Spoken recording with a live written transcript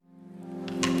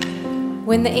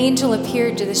When the angel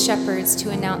appeared to the shepherds to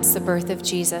announce the birth of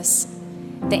Jesus,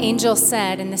 the angel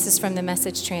said, and this is from the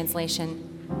Message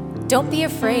translation, "Don't be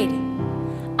afraid.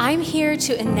 I'm here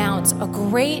to announce a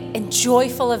great and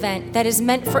joyful event that is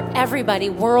meant for everybody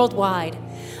worldwide.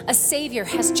 A Savior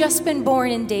has just been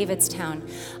born in David's town,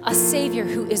 a Savior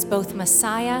who is both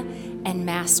Messiah and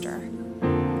Master."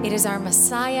 It is our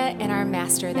Messiah and our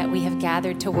Master that we have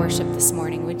gathered to worship this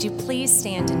morning. Would you please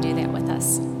stand and do that with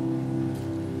us?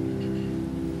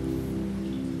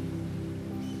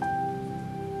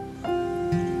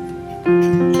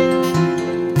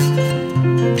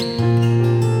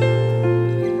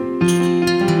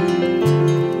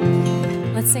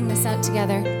 Let's sing this out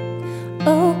together.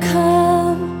 Oh,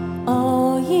 come,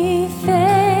 all ye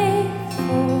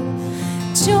faithful,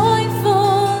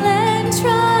 joyful and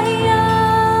triumphant.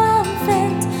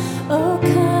 Oh,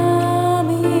 come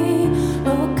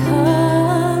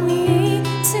ye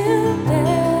to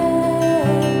Bethlehem.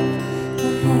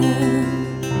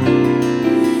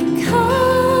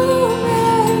 Come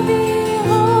and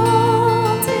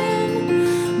behold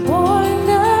him, born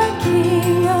the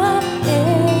King of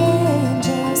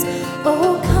angels.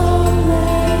 Oh, come,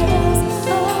 let us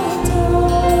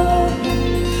adore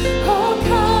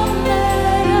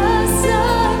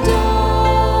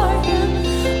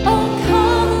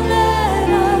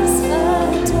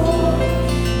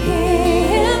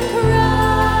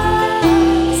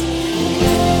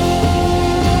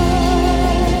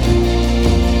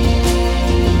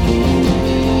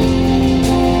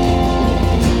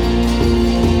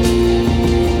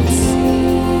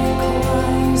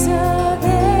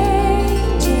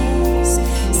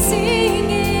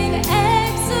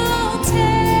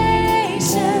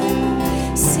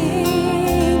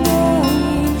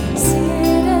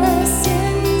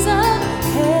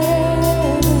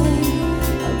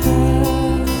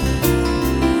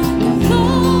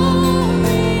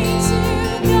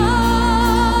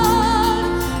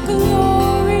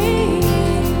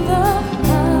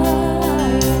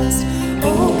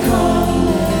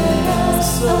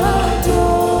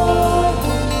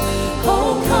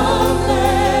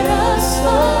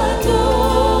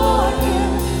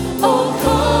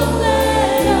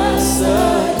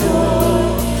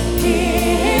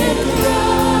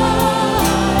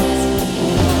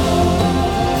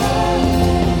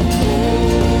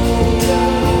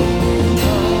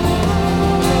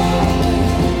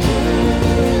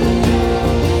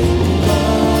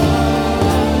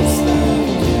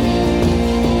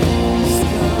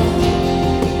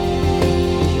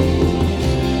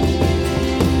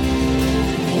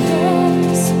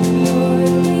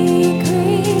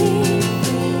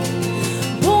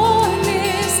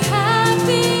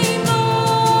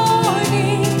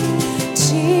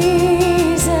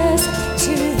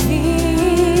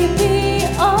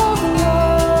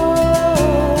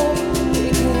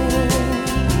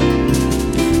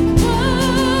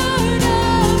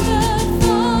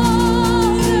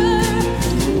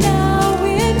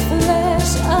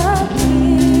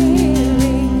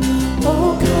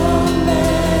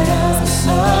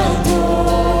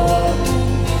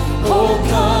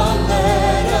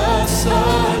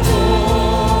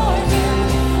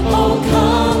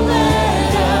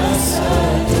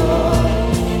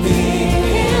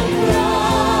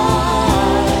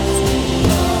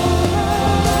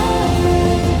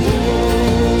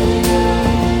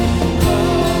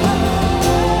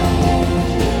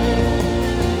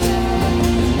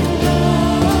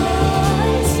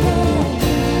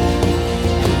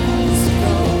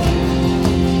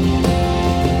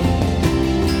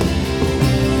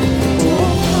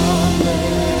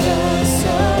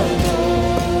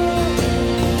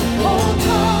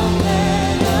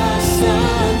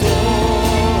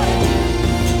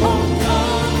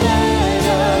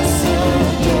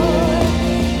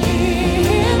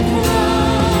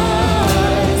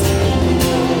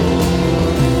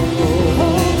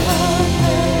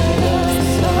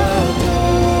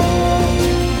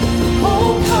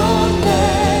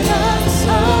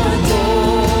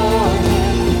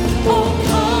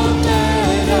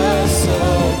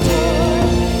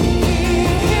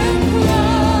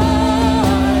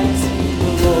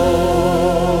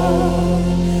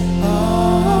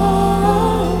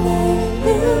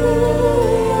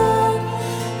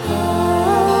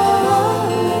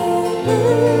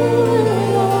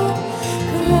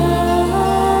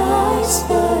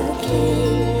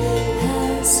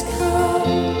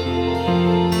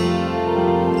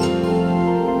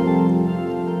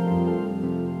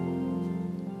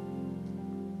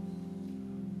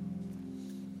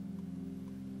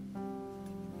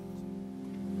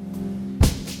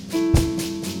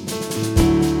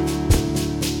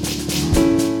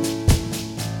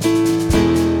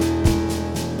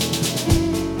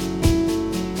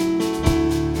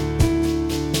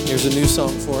Here's a new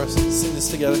song for us. Let's sing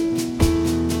this together.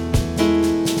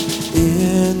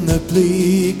 In the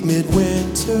bleak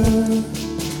midwinter,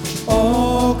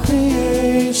 all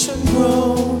creation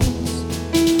groans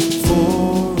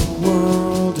for a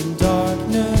world in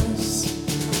darkness,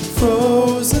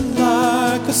 frozen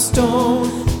like a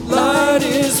stone. Light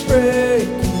is breaking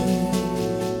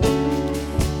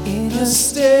in a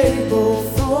stable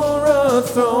for a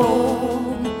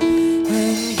throne,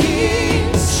 and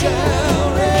He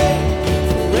shall reign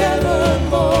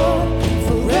forevermore,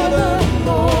 forevermore.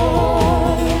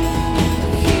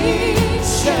 He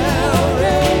shall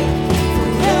reign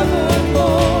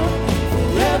forevermore,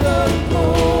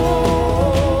 forevermore.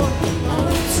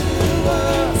 Unto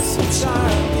us a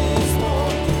child is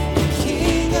born, the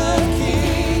King of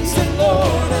kings and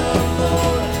Lord of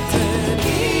lords, and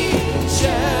He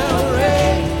shall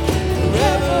reign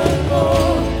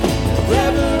forevermore,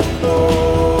 forevermore.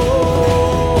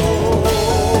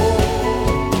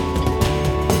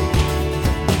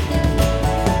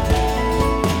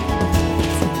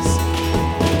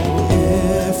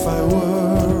 If I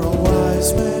were a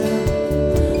wise man,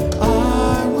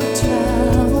 I would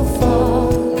travel far.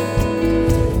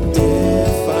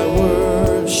 If I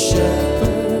were a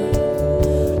shepherd,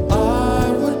 I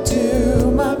would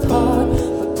do my part.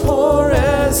 But poor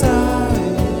as I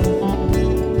am,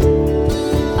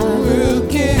 I will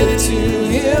give to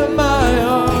Him my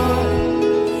heart,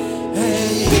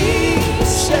 and He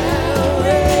shall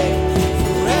reign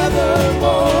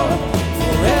forevermore,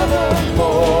 forevermore,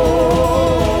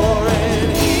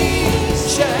 and He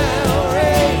shall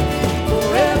reign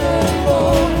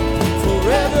forevermore,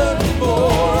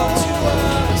 forevermore.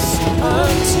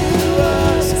 Unto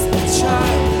us a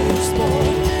child is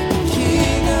born,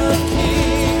 King of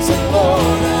kings and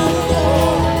Lord of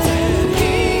lords, and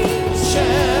He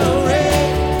shall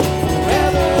reign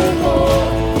forevermore,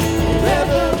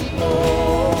 forevermore.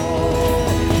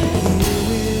 Here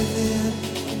within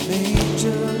a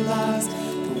manger lies the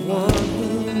one who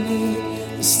knew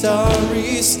the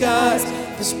starry skies,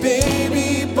 this baby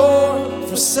born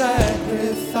for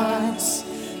sacrifice,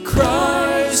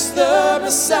 Christ the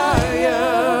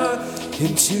Messiah.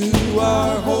 Into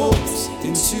our hopes,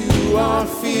 into our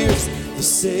fears, the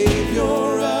Savior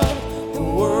of the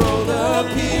world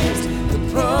appears, the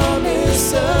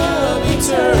promise of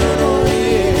eternal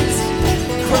years,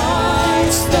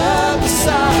 Christ the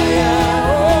Messiah.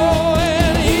 Oh,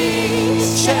 and He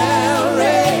shall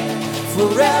reign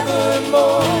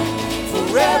forevermore,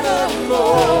 forevermore,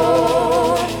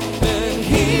 and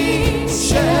He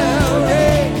shall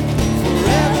reign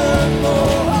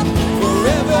forevermore,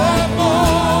 forevermore,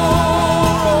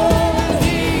 and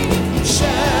He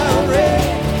shall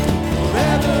reign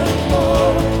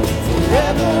forevermore,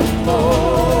 forevermore,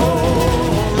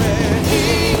 and He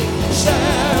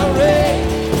shall reign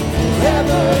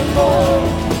forevermore,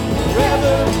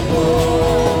 forevermore.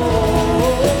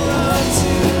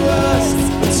 Unto us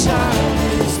a child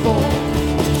is born,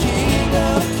 King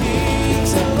of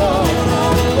kings and Lord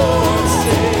of lords,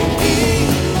 and He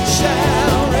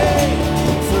shall reign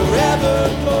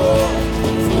forevermore,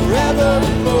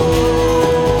 forevermore.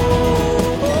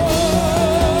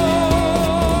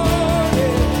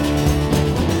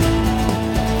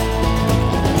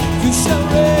 You shall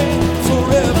reign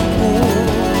forevermore.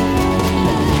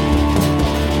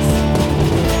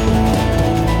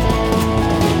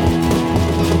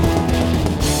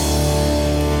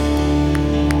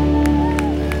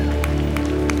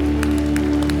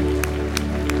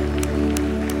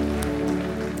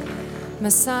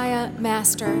 Messiah,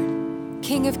 Master,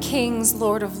 King of kings,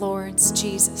 Lord of lords,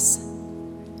 Jesus,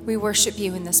 we worship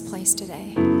you in this place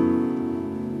today.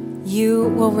 You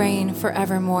will reign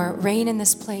forevermore. Reign in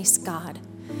this place, God.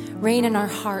 Reign in our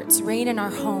hearts, reign in our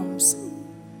homes.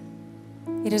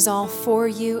 It is all for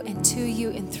you and to you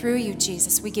and through you,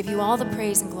 Jesus. We give you all the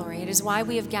praise and glory. It is why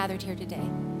we have gathered here today.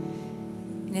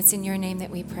 And it's in your name that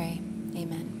we pray.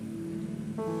 Amen.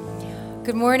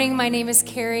 Good morning. My name is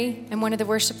Carrie. I'm one of the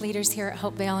worship leaders here at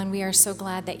Hopevale, and we are so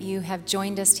glad that you have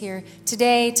joined us here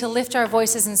today to lift our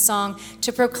voices in song,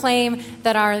 to proclaim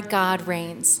that our God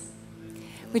reigns.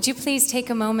 Would you please take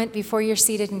a moment before you're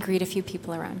seated and greet a few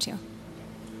people around you?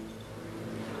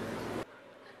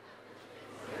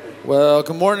 Well,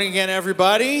 good morning again,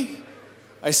 everybody.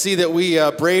 I see that we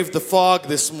braved the fog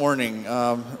this morning.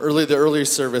 The earlier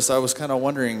service, I was kind of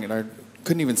wondering, and I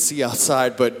couldn't even see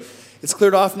outside, but it's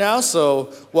cleared off now,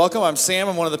 so welcome. I'm Sam.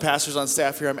 I'm one of the pastors on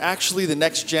staff here. I'm actually the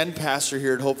next-gen pastor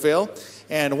here at Hopevale,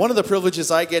 and one of the privileges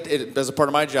I get as a part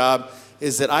of my job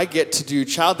is that I get to do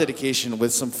child dedication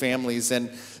with some families,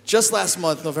 and just last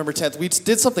month, November 10th, we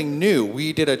did something new.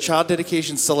 We did a child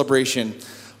dedication celebration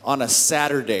on a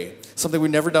Saturday. Something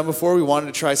we've never done before. We wanted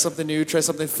to try something new, try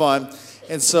something fun.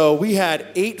 And so we had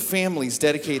 8 families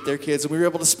dedicate their kids, and we were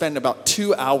able to spend about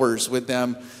 2 hours with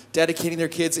them, dedicating their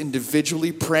kids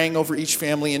individually, praying over each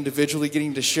family individually,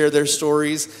 getting to share their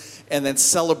stories, and then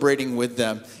celebrating with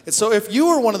them. And so if you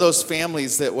were one of those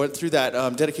families that went through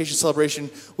that dedication celebration,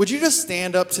 would you just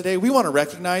stand up today? We want to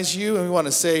recognize you, and we want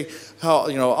to say how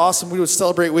awesome we would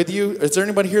celebrate with you. Is there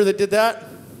anybody here that did that?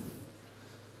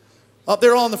 Oh,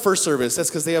 they're all in the first service. That's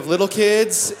because they have little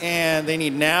kids and they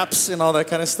need naps and all that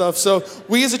kind of stuff. So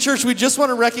we as a church, we just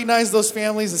want to recognize those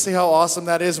families and say how awesome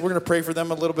that is. We're going to pray for them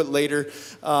a little bit later.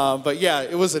 But yeah,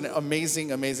 it was an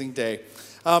amazing, amazing day.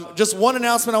 Just one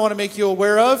announcement I want to make you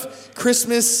aware of.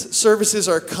 Christmas services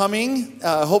are coming.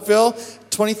 Hopeville,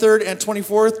 23rd and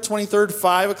 24th. 23rd,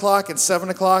 5 o'clock and 7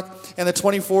 o'clock. And the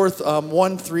 24th,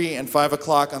 1, 3, and 5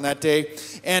 o'clock on that day.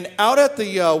 And out at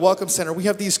the Welcome Center, we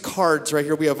have these cards right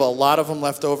here. We have a lot of them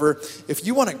left over. If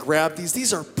you want to grab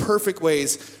these are perfect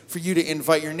ways for you to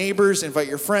invite your neighbors, invite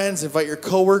your friends, invite your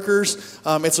coworkers.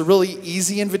 It's a really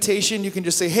easy invitation. You can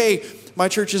just say, hey, my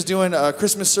church is doing a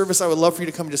Christmas service. I would love for you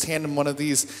to come and just hand them one of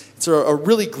these. It's a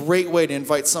really great way to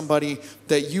invite somebody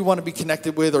that you want to be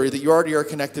connected with or that you already are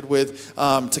connected with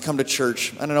to come to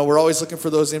church. I don't know, we're always looking for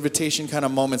those invitation kind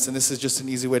of moments, and this is just an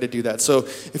easy way to do that. So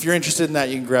if you're interested in that,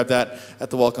 you can grab that at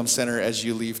the Welcome Center as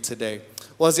you leave today.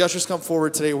 Well, as the ushers come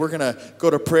forward today, we're going to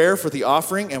go to prayer for the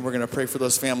offering, and we're going to pray for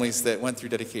those families that went through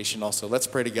dedication also. Let's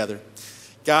pray together.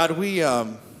 God, we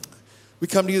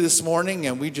come to you this morning,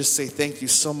 and we just say thank you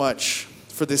so much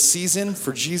for this season,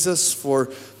 for Jesus,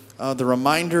 for the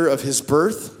reminder of his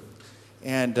birth,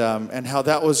 and how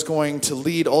that was going to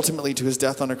lead ultimately to his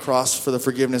death on a cross for the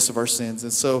forgiveness of our sins.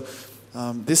 And so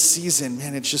this season,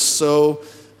 man, it's just so...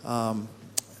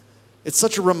 it's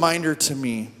such a reminder to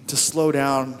me to slow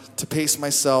down, to pace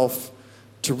myself,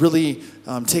 to really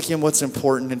take in what's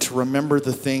important and to remember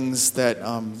the things that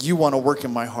you want to work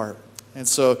in my heart. And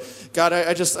so, God,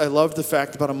 I love the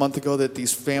fact about a month ago that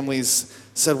these families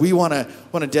said we want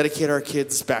to dedicate our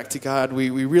kids back to God. We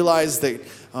realize that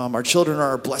our children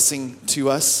are a blessing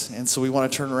to us, and so we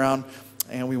want to turn around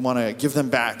and we want to give them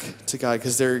back to God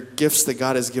because they're gifts that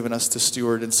God has given us to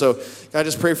steward. And so, God, I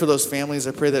just pray for those families.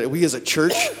 I pray that we as a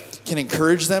church can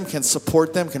encourage them, can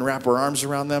support them, can wrap our arms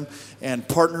around them, and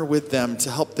partner with them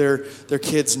to help their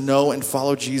kids know and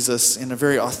follow Jesus in a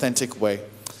very authentic way.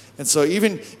 And so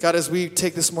even, God, as we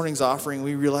take this morning's offering,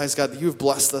 we realize, God, that you've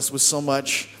blessed us with so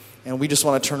much, and we just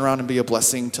want to turn around and be a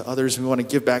blessing to others. We want to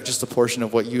give back just a portion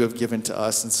of what you have given to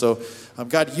us. And so,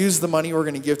 God, use the money we're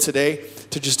going to give today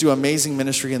to just do amazing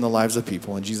ministry in the lives of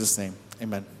people. In Jesus' name,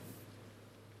 amen.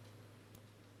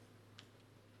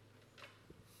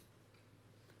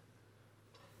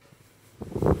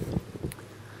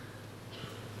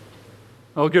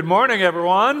 Well, good morning,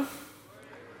 everyone.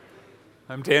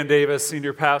 I'm Dan Davis,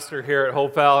 senior pastor here at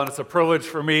Hopeville, and it's a privilege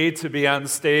for me to be on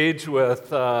stage with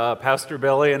Pastor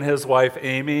Billy and his wife,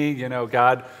 Amy. You know,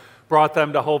 God brought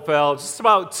them to Hopeville just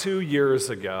about 2 years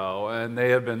ago, and they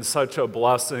have been such a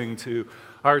blessing to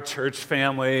our church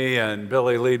family and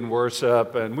Billy leading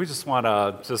worship, and we just want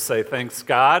to just say thanks,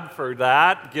 God, for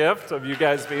that gift of you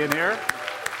guys being here.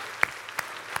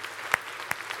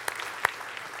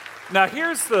 Now,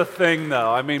 here's the thing,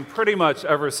 though. I mean, pretty much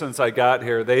ever since I got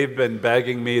here, they've been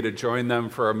begging me to join them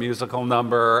for a musical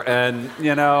number, and,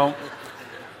 you know,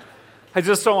 I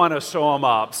just don't want to show them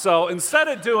up. So instead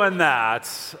of doing that,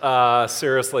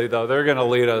 seriously, though, they're going to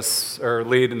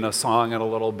lead in a song in a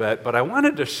little bit, but I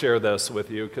wanted to share this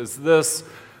with you because this,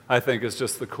 I think, is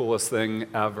just the coolest thing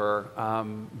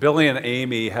ever. Billy and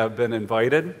Amy have been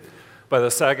invited by the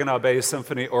Saginaw Bay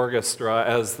Symphony Orchestra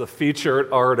as the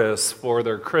featured artists for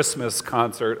their Christmas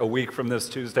concert a week from this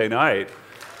Tuesday night.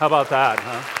 How about that,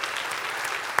 huh?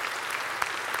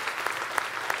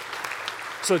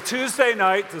 So Tuesday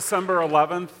night, December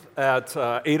 11th at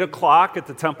 8 o'clock at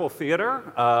the Temple Theater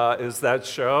is that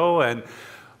show, and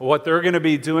what they're going to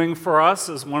be doing for us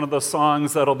is one of the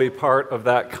songs that'll be part of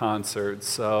that concert.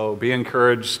 So be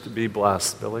encouraged, be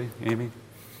blessed. Billy, Amy?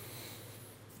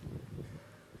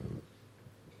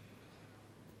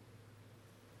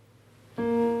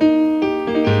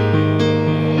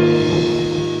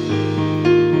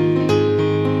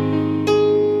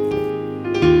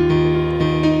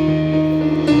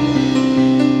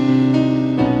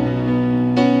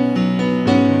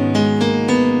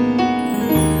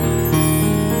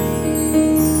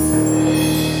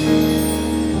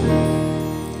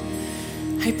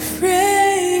 I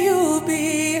pray you'll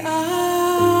be our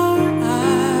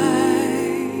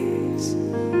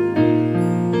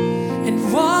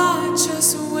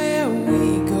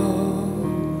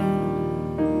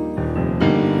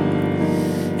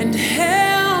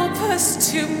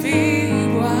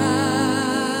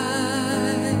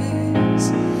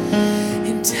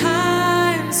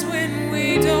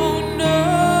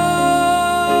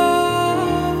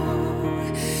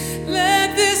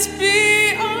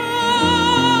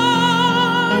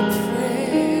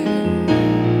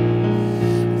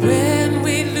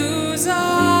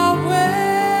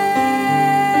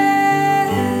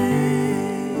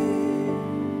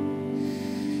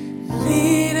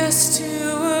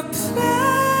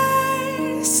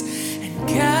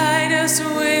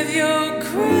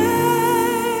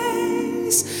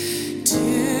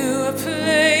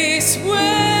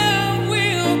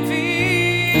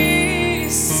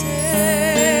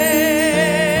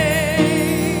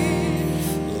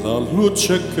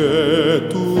luce che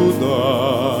tu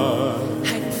dai,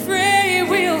 I pray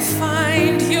we'll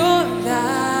find your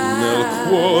nel light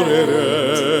cuore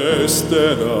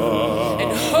resterà,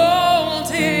 and hold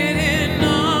it in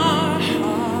our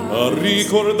heart. a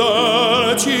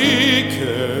ricordarci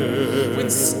che When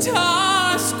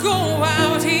stars go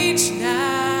out each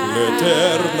night,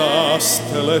 l'eterna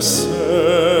stella è sé.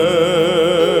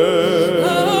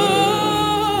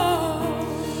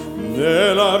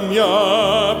 Nella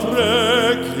mia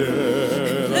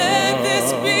preghiera, let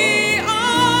this be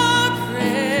our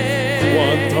prayer.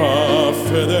 quanta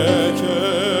fede che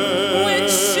When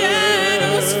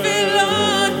shadows fill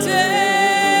our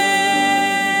day,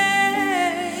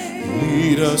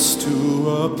 lead us to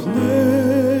a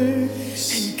place,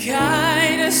 and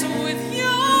guide us with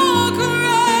your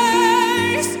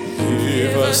grace.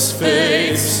 give us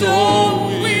faith So so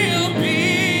we'll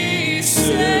be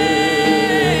saved.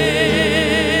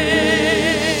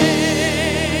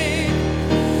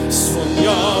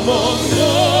 sogniamo un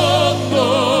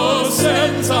mondo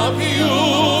senza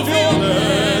più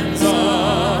violenza,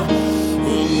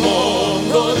 un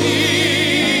mondo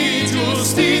di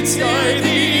giustizia e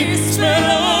di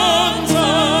speranza.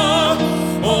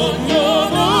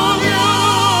 Ognuno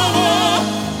odiava,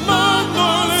 ma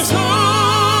non le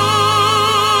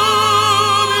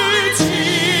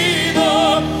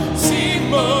vicino,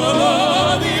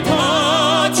 simbolo di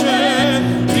pace,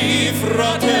 di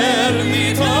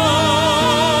fraternità.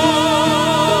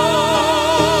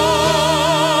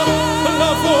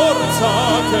 La forza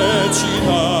che ci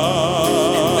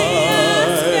We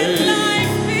ask that dai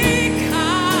life be e il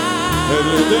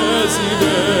kind.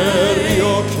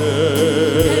 desiderio che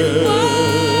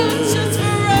Watch us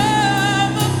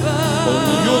from above.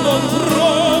 ognuno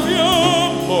trovi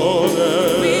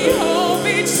We amore hope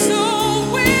each soul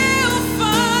will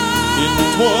find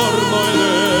intorno e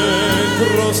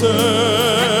dentro sé.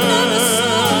 another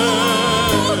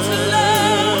soul to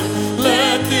love.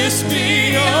 Let this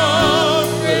be our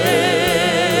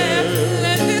prayer,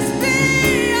 Let this be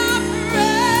our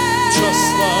prayer. just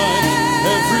like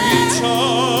every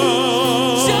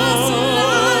child. Just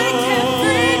like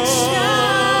every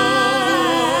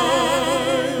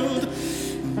child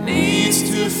needs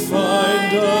to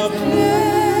find a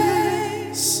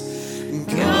place.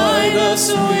 Guide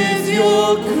us with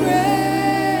your grace.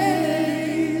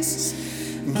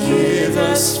 Give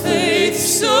us faith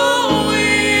so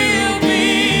we'll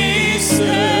be saved.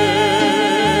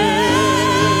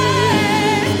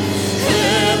 E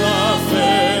la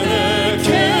fede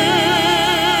che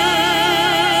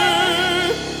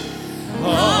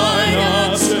hai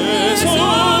acceso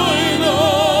in noi.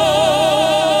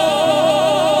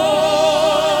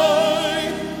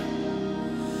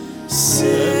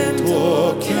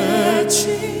 Sento che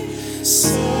ci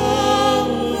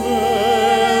salverà.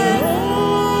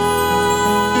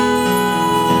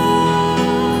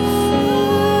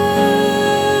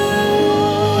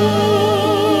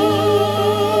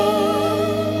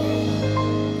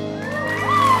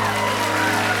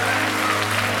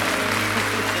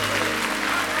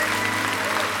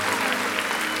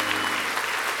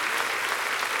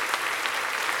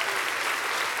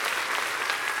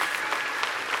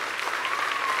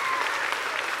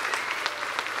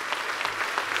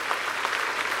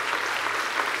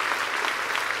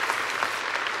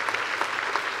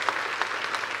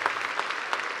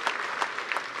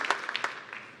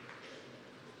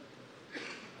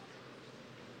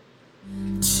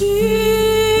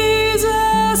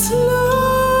 Jesus,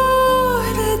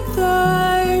 Lord, at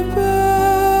thy birth.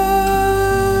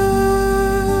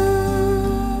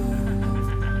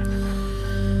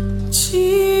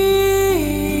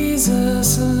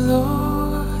 Jesus,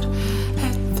 Lord,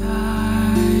 at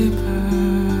thy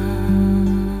birth.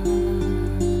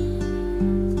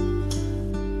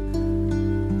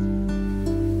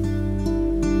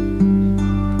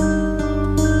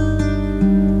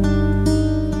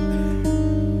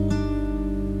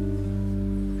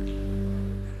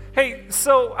 Hey,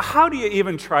 so how do you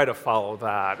even try to follow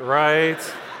that, right?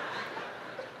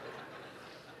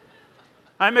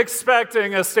 I'm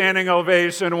expecting a standing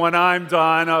ovation when I'm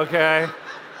done, okay?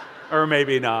 Or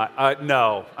maybe not.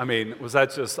 No, I mean, was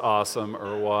that just awesome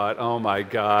or what? Oh my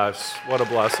gosh, what a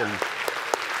blessing.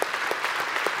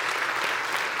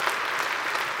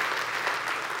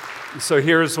 So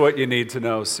here's what you need to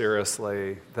know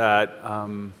seriously, that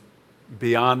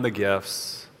beyond the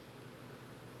gifts,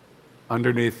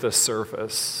 underneath the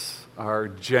surface, are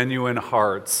genuine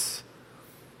hearts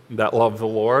that love the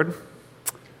Lord.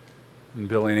 And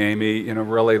Billy and Amy,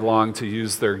 really long to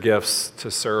use their gifts to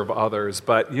serve others.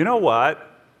 But you know what?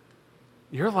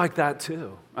 you're like that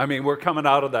too. I mean, we're coming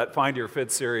out of that Find Your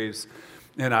Fit series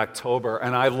in October,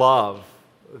 and I love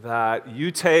that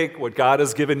you take what God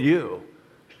has given you,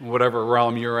 whatever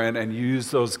realm you're in, and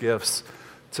use those gifts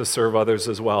to serve others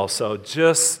as well. So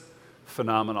just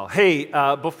phenomenal. Hey,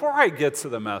 before I get to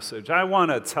the message, I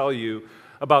want to tell you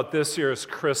about this year's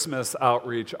Christmas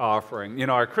outreach offering. You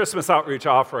know, our Christmas outreach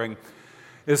offering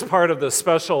is part of the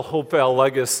special Hopevale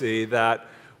legacy that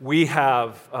we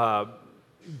have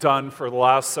done for the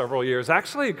last several years.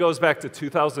 Actually, it goes back to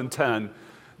 2010,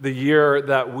 the year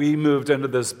that we moved into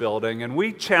this building, and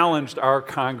we challenged our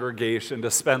congregation to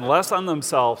spend less on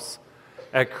themselves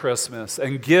at Christmas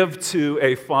and give to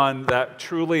a fund that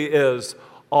truly is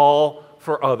all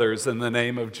for others in the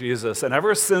name of Jesus. And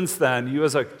ever since then, you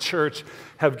as a church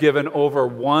have given over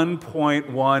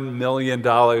 $1.1 million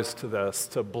to this,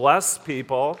 to bless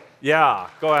people. Yeah,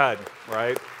 go ahead,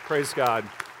 right? Praise God.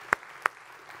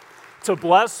 To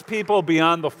bless people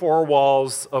beyond the four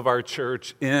walls of our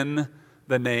church in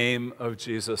the name of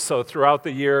Jesus. So throughout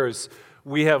the years,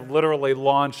 we have literally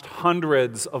launched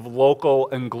hundreds of local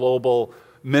and global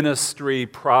ministry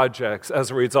projects as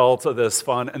a result of this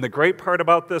fund. And the great part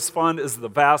about this fund is the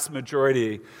vast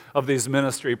majority of these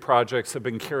ministry projects have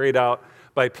been carried out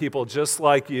by people just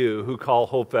like you who call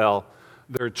Hopevale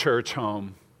their church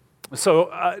home.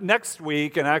 So next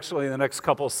week, and actually in the next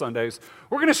couple of Sundays,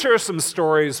 we're going to share some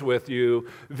stories with you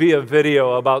via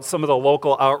video about some of the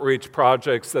local outreach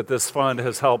projects that this fund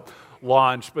has helped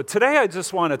launch. But today I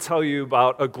just want to tell you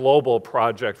about a global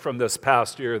project from this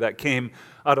past year that came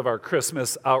out of our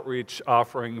Christmas outreach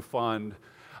offering fund.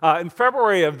 In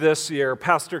February of this year,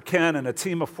 Pastor Ken and a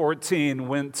team of 14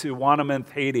 went to Wanamint,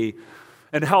 Haiti,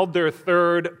 and held their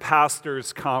third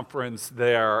pastors' conference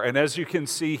there. And as you can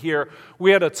see here,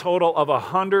 we had a total of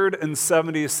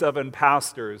 177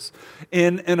 pastors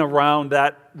in and around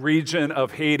that region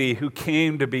of Haiti who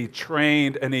came to be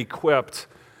trained and equipped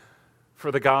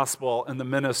for the gospel and the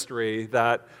ministry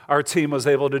that our team was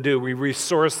able to do. We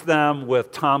resourced them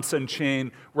with Thompson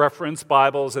Chain Reference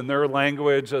Bibles in their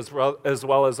language as well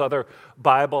as other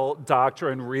Bible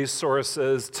doctrine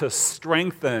resources to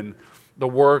strengthen the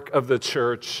work of the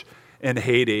church in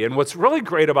Haiti. And what's really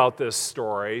great about this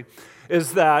story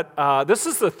is that this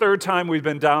is the third time we've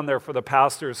been down there for the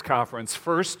pastors' conference.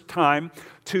 First time,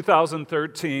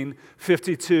 2013,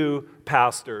 52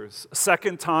 pastors.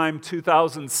 Second time,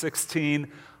 2016,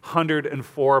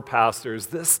 104 pastors.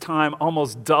 This time,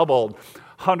 almost doubled,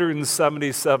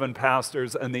 177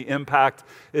 pastors, and the impact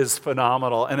is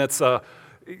phenomenal. And it's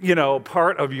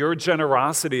part of your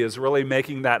generosity is really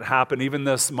making that happen. Even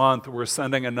this month, we're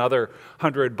sending another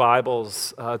 100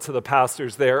 Bibles to the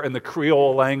pastors there in the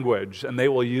Creole language, and they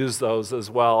will use those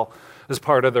as well as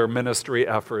part of their ministry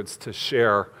efforts to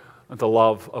share the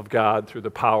love of God through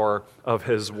the power of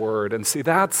His Word. And see,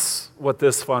 that's what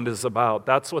this fund is about.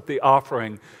 That's what the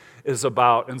offering is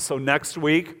about. And so next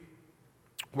week,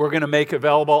 we're going to make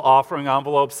available offering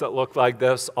envelopes that look like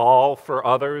this, all for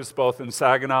others, both in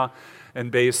Saginaw and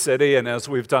Bay City. And as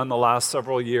we've done the last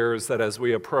several years, that as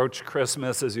we approach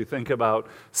Christmas, as you think about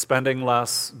spending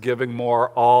less, giving more,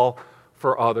 all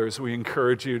for others, we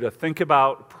encourage you to think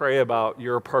about, pray about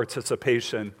your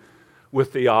participation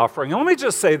with the offering. And let me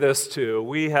just say this too.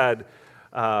 We had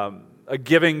a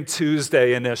Giving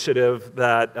Tuesday initiative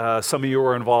that some of you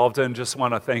were involved in. Just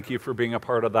want to thank you for being a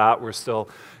part of that. We're still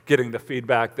getting the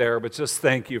feedback there, but just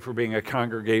thank you for being a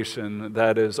congregation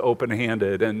that is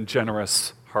open-handed and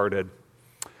generous-hearted.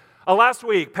 Last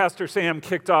week, Pastor Sam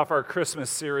kicked off our Christmas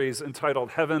series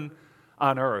entitled Heaven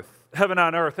on Earth. Heaven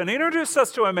on Earth. And he introduced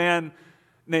us to a man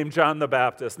named John the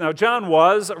Baptist. Now, John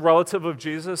was a relative of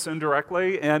Jesus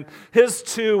indirectly, and his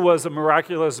too was a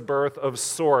miraculous birth of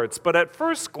sorts. But at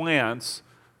first glance,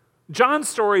 John's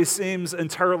story seems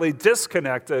entirely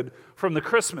disconnected from the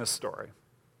Christmas story.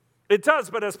 It does,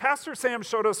 but as Pastor Sam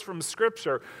showed us from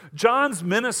Scripture, John's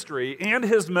ministry and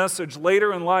his message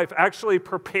later in life actually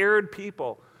prepared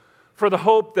people for the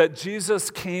hope that Jesus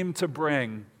came to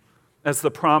bring as the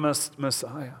promised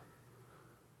Messiah.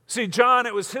 See, John,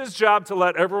 it was his job to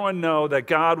let everyone know that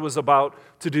God was about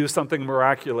to do something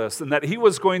miraculous and that he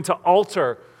was going to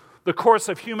alter the course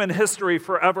of human history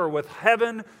forever with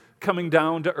heaven coming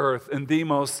down to earth in the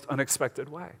most unexpected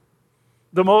way.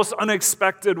 The most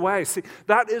unexpected way. See,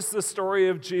 that is the story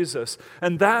of Jesus,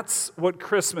 and that's what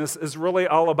Christmas is really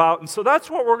all about. And so that's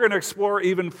what we're going to explore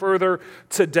even further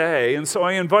today. And so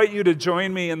I invite you to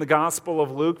join me in the Gospel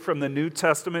of Luke from the New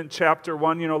Testament, chapter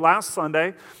 1. You know, last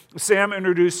Sunday, Sam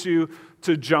introduced you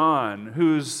to John,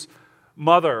 whose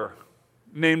mother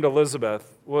named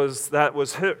Elizabeth was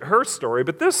her story.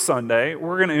 But this Sunday,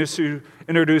 we're going to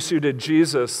introduce you to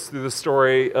Jesus through the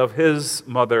story of his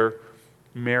mother,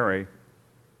 Mary.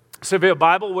 So if you have a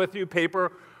Bible with you,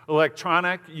 paper,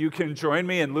 electronic, you can join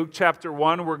me in Luke chapter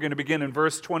 1. We're going to begin in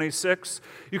verse 26.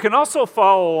 You can also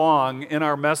follow along in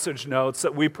our message notes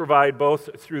that we provide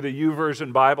both through the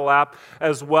YouVersion Bible app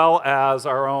as well as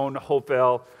our own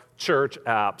Hopevale Church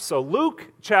app. So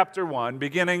Luke chapter 1,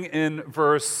 beginning in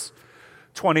verse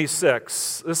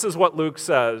 26. This is what Luke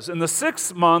says. In the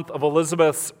 6th month of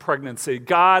Elizabeth's pregnancy,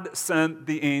 God sent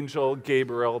the angel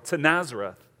Gabriel to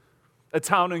Nazareth, a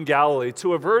town in Galilee,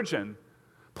 to a virgin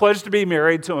pledged to be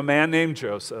married to a man named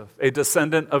Joseph, a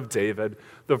descendant of David.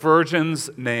 The virgin's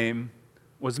name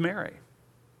was Mary.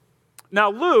 Now,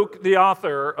 Luke, the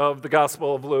author of the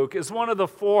Gospel of Luke, is one of the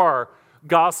 4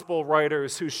 gospel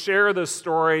writers who share the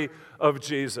story of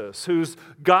Jesus, whose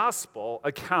gospel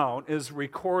account is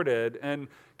recorded and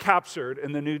captured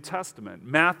in the New Testament: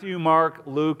 Matthew, Mark,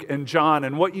 Luke, and John.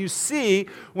 And what you see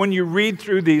when you read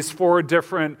through these 4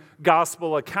 different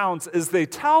gospel accounts is they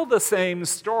tell the same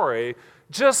story,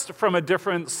 just from a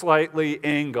different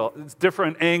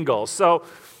angle. So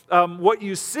what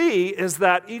you see is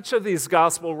that each of these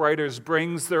gospel writers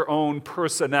brings their own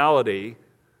personality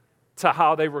to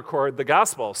how they record the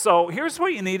gospel. So here's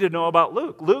what you need to know about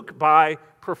Luke. Luke, by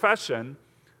profession,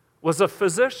 was a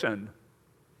physician.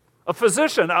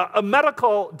 A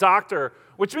medical doctor,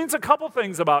 which means a couple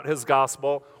things about his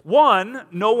gospel. One,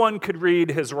 no one could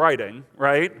read his writing,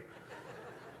 right?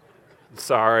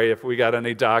 Sorry if we got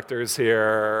any doctors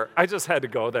here. I just had to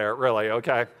go there, really,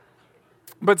 okay?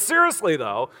 But seriously,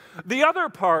 though, the other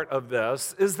part of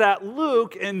this is that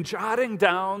Luke, in jotting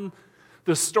down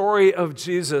the story of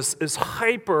Jesus, is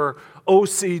hyper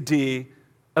OCD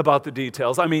about the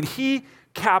details. I mean, he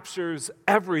captures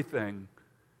everything.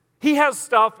 He has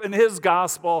stuff in his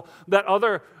gospel that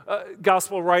other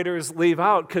gospel writers leave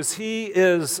out because he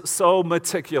is so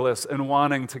meticulous in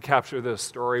wanting to capture this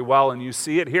story well, and you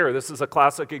see it here. This is a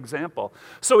classic example.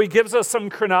 So he gives us some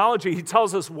chronology. He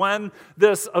tells us when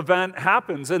this event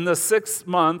happens, in the 6th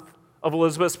month of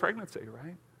Elizabeth's pregnancy,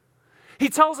 right? He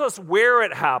tells us where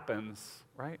it happens,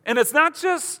 right? And it's not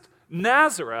just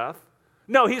Nazareth.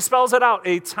 No, he spells it out,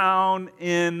 a town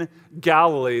in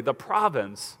Galilee, the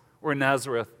province where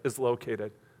Nazareth is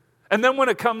located. And then when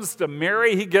it comes to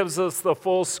Mary, he gives us the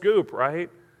full scoop, right?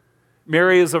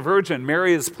 Mary is a virgin.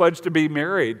 Mary is pledged to be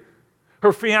married.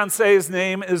 Her fiancé's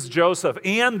name is Joseph.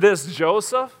 And this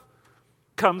Joseph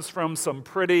comes from some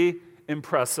pretty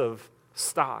impressive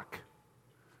stock.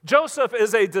 Joseph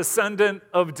is a descendant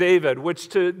of David, which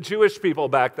to Jewish people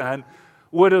back then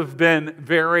would have been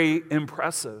very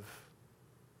impressive.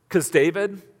 Because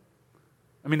David,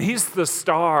 he's the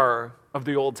star of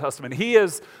the Old Testament. He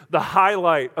is the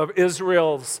highlight of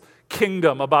Israel's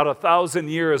kingdom about 1,000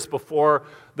 years before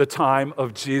the time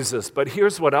of Jesus. But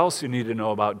here's what else you need to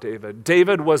know about David.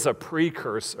 David was a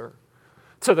precursor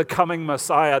to the coming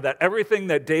Messiah, that everything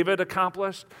that David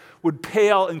accomplished would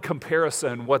pale in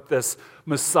comparison what this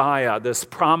Messiah, this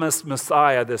promised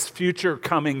Messiah, this future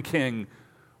coming king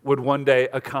would one day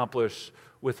accomplish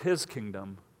with his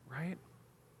kingdom, right?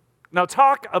 Now,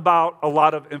 talk about a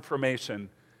lot of information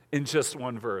in just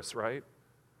one verse, right?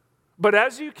 But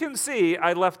as you can see,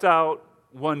 I left out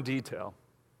one detail.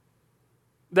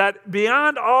 That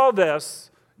beyond all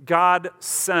this, God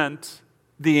sent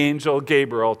the angel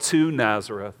Gabriel to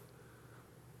Nazareth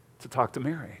to talk to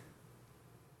Mary.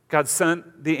 God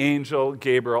sent the angel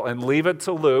Gabriel, and leave it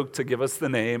to Luke to give us the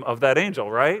name of that angel,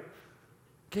 right?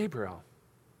 Gabriel.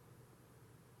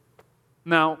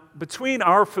 Now, between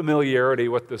our familiarity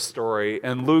with this story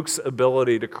and Luke's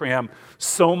ability to cram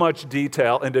so much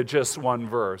detail into just one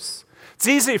verse, it's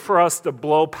easy for us to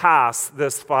blow past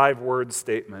this 5-word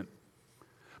statement.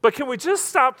 But can we just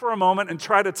stop for a moment and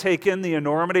try to take in the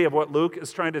enormity of what Luke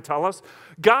is trying to tell us?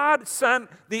 God sent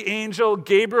the angel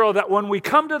Gabriel, that when we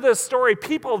come to this story,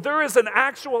 people, there is an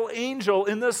actual angel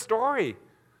in this story.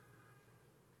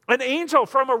 An angel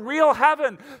from a real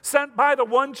heaven sent by the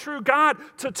one true God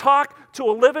to talk to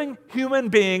a living human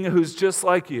being who's just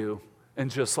like you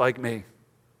and just like me.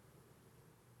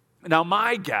 Now,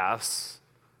 my guess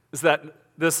is that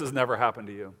this has never happened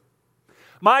to you.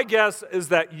 My guess is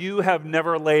that you have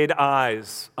never laid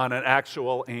eyes on an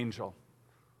actual angel.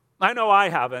 I know I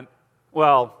haven't.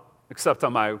 Well, except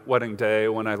on my wedding day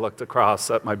when I looked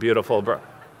across at my beautiful bride.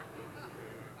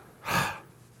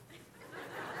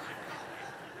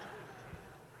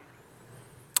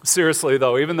 Seriously,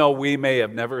 though, even though we may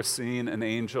have never seen an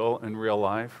angel in real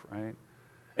life, right?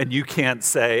 And you can't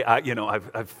say,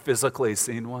 I've physically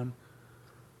seen one.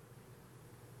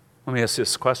 Let me ask you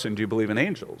this question. Do you believe in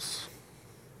angels?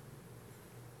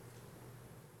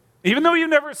 Even though you've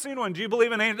never seen one, do you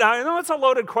believe in angels? I know it's a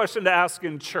loaded question to ask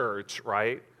in church,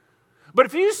 right? But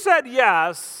if you said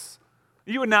yes,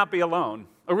 you would not be alone.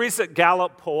 A recent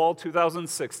Gallup poll,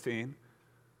 2016,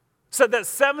 said that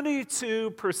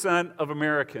 72% of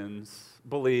Americans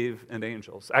believe in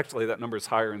angels. Actually, that number is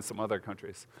higher in some other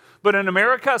countries. But in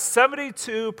America,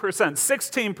 72%,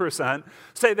 16%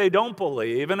 say they don't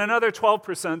believe, and another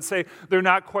 12% say they're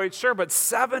not quite sure, but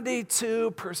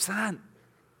 72%.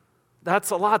 That's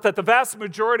a lot. That the vast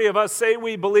majority of us say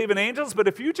we believe in angels, but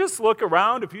if you just look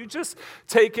around, if you just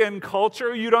take in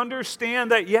culture, you'd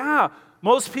understand that, yeah,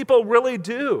 most people really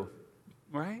do,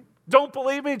 right? Don't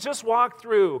believe me? Just walk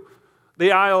through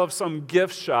the aisle of some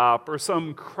gift shop or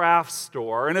some craft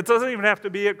store, and it doesn't even have to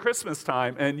be at Christmas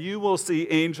time, and you will see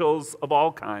angels of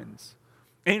all kinds.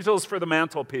 Angels for the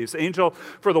mantelpiece, angel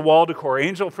for the wall decor,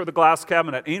 angel for the glass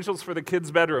cabinet, angels for the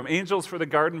kids' bedroom, angels for the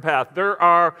garden path. There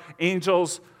are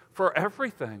angels for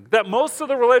everything that most of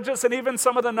the religious and even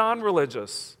some of the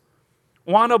non-religious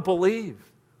want to believe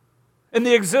in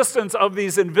the existence of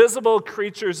these invisible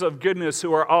creatures of goodness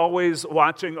who are always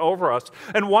watching over us.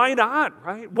 And why not,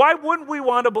 right? Why wouldn't we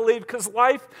want to believe? Because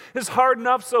life is hard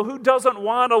enough, so who doesn't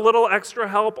want a little extra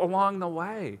help along the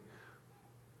way?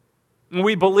 When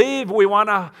we believe, we want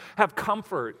to have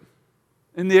comfort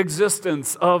in the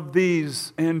existence of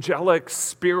these angelic,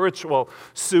 spiritual,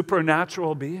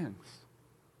 supernatural beings.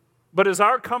 But is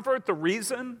our comfort the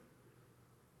reason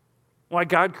why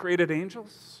God created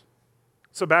angels?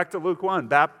 So back to Luke 1,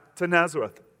 back to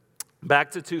Nazareth,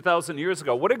 back to 2,000 years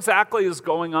ago. What exactly is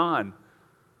going on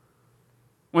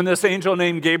when this angel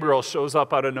named Gabriel shows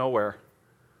up out of nowhere?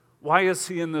 Why is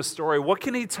he in this story? What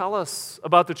can he tell us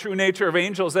about the true nature of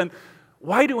angels? And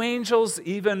why do angels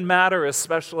even matter,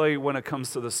 especially when it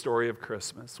comes to the story of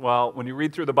Christmas? Well, when you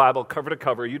read through the Bible cover to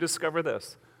cover, you discover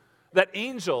this, that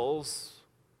angels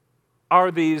are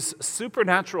these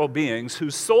supernatural beings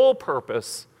whose sole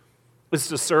purpose is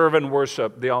to serve and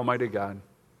worship the Almighty God.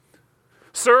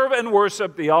 Serve and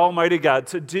worship the Almighty God,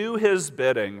 to do His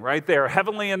bidding, right? They are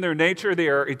heavenly in their nature, they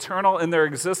are eternal in their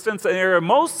existence, and they are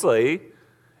mostly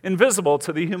invisible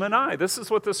to the human eye. This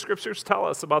is what the scriptures tell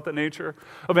us about the nature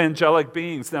of angelic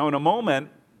beings. Now, in a moment,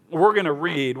 we're going to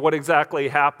read what exactly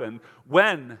happened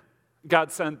when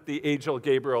God sent the angel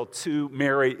Gabriel to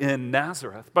Mary in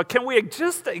Nazareth. But can we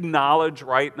just acknowledge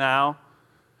right now,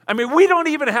 I mean, we don't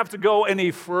even have to go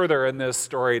any further in this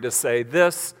story to say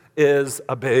this is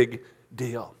a big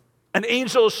deal. An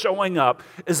angel showing up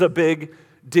is a big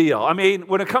deal. I mean,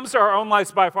 when it comes to our own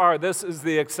lives by far, this is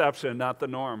the exception, not the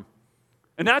norm.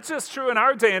 And not just true in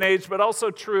our day and age, but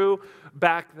also true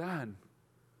back then.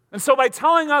 And so by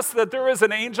telling us that there is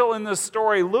an angel in this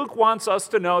story, Luke wants us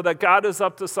to know that God is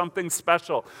up to something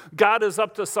special. God is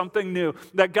up to something new.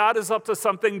 That God is up to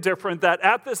something different. That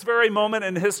at this very moment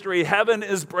in history, heaven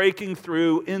is breaking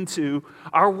through into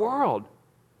our world.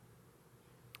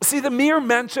 See, the mere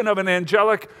mention of an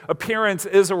angelic appearance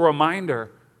is a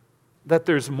reminder that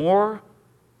there's more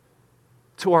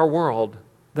to our world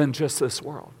than just this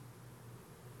world.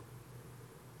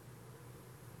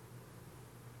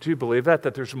 Do you believe that?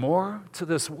 That there's more to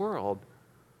this world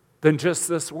than just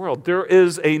this world. There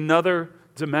is another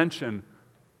dimension.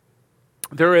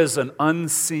 There is an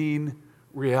unseen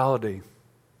reality.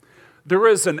 There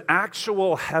is an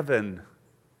actual heaven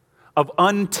of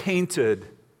untainted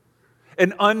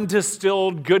and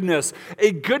undistilled goodness.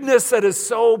 A goodness that is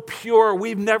so pure,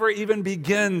 we've never even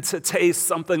begun to taste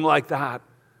something like that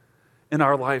in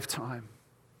our lifetime.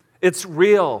 It's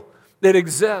real. It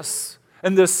exists.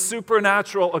 And this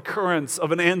supernatural occurrence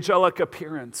of an angelic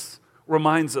appearance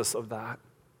reminds us of that.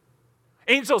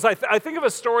 Angels, I think of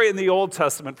a story in the Old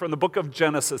Testament from the book of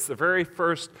Genesis, the very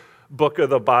first book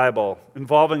of the Bible,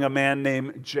 involving a man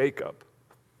named Jacob.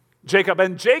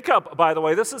 And Jacob, by the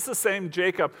way, this is the same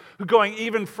Jacob who, going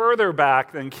even further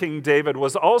back than King David,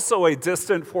 was also a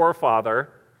distant forefather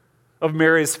of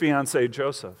Mary's fiancé,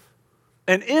 Joseph.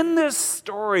 And in this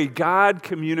story, God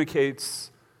communicates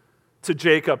to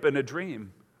Jacob in a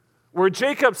dream, where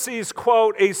Jacob sees,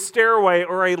 quote, a stairway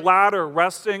or a ladder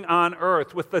resting on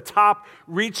earth with the top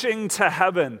reaching to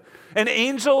heaven. And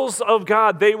angels of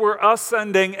God, they were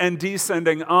ascending and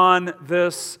descending on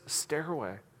this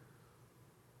stairway.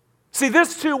 See,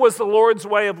 this too was the Lord's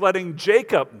way of letting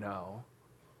Jacob know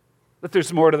that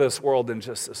there's more to this world than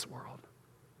just this world.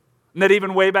 And that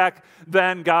even way back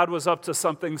then, God was up to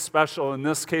something special. In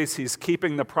this case, He's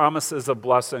keeping the promises of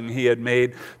blessing He had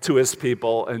made to His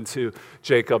people and to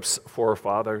Jacob's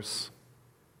forefathers.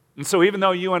 And so even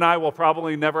though you and I will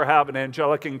probably never have an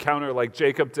angelic encounter like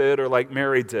Jacob did or like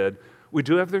Mary did, we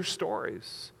do have their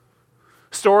stories.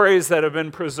 Stories that have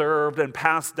been preserved and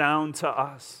passed down to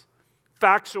us.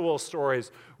 Factual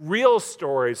stories, real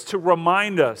stories to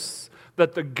remind us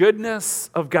that the goodness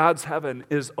of God's heaven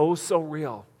is oh so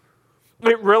real.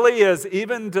 It really is,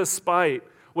 even despite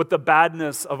what the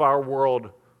badness of our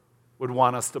world would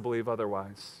want us to believe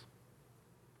otherwise.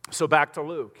 So back to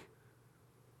Luke.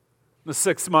 The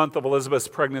 6th month of Elizabeth's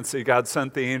pregnancy, God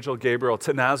sent the angel Gabriel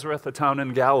to Nazareth, a town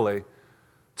in Galilee,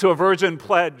 to a virgin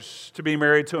pledged to be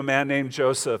married to a man named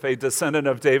Joseph, a descendant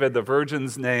of David. The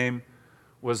virgin's name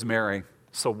was Mary.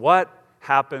 So what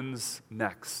happens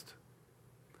next?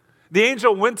 The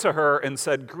angel went to her and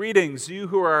said, "Greetings, you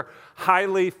who are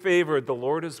highly favored, the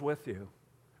Lord is with you."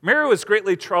 Mary was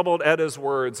greatly troubled at his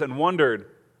words and wondered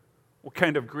what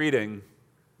kind of greeting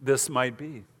this might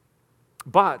be.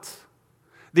 But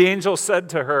the angel said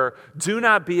to her, "Do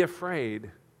not be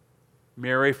afraid,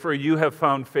 Mary, for you have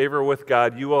found favor with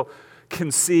God. You will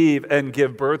conceive and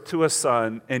give birth to a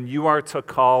son, and you are to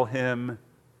call him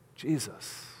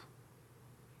Jesus.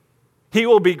 He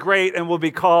will be great and will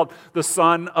be called the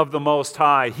Son of the Most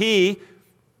High. The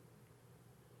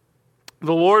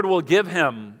Lord will give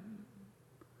him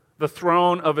the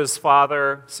throne of his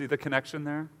father," see the connection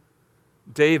there?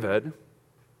 "David,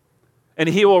 and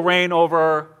he will reign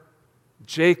over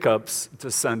Jacob's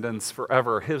descendants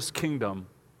forever. His kingdom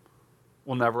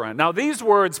will never end." Now, these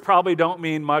words probably don't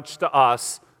mean much to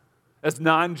us as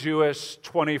non-Jewish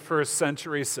 21st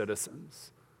century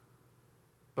citizens.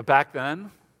 But back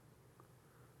then,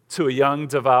 to a young,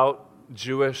 devout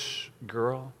Jewish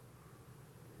girl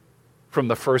from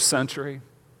the 1st century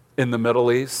in the Middle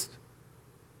East,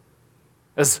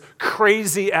 as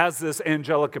crazy as this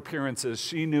angelic appearance is,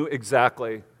 she knew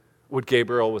exactly what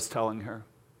Gabriel was telling her.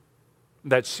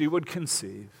 That she would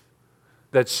conceive,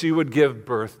 that she would give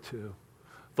birth to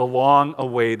the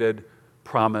long-awaited,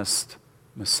 promised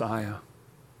Messiah,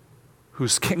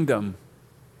 whose kingdom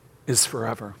is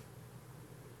forever.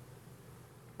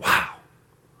 Wow.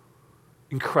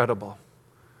 Incredible.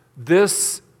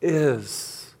 This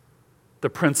is the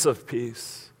Prince of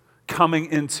Peace coming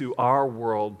into our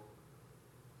world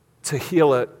to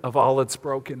heal it of all its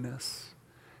brokenness.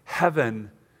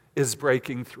 Heaven is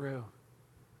breaking through.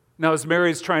 Now, as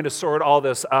Mary's trying to sort all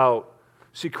this out,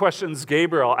 she questions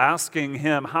Gabriel, asking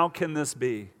him, "How can this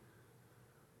be?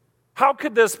 How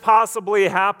could this possibly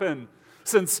happen?"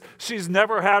 Since she's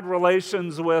never had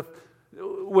relations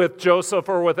with Joseph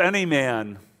or with any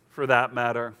man, for that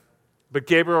matter. But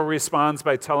Gabriel responds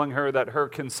by telling her that her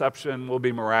conception will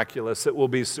be miraculous. It will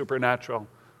be supernatural.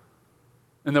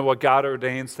 And that what God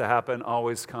ordains to happen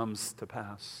always comes to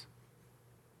pass.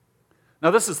 Now,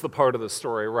 this is the part of the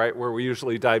story, right, where we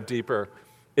usually dive deeper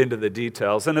into the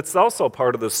details. And it's also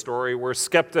part of the story where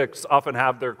skeptics often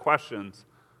have their questions.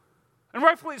 And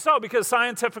rightfully so, because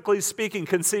scientifically speaking,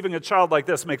 conceiving a child like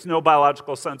this makes no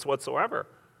biological sense whatsoever.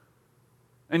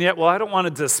 And yet, well, I don't want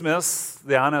to dismiss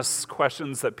the honest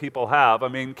questions that people have. I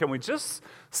mean, can we just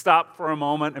stop for a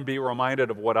moment and be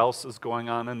reminded of what else is going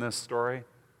on in this story?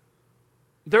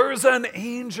 There's an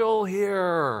angel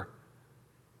here.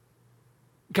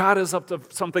 God is up to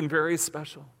something very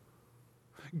special.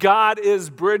 God is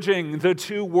bridging the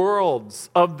two worlds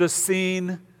of the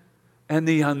seen and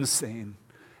the unseen.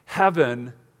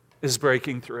 Heaven is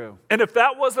breaking through. And if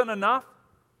that wasn't enough,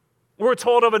 we're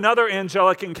told of another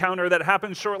angelic encounter that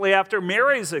happened shortly after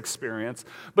Mary's experience,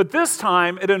 but this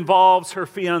time it involves her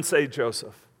fiancé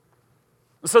Joseph.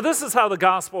 So this is how the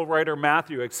gospel writer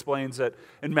Matthew explains it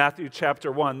in Matthew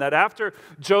chapter 1, that after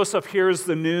Joseph hears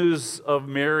the news of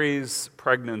Mary's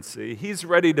pregnancy, he's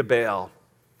ready to bail.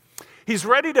 He's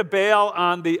ready to bail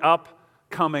on the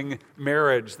upcoming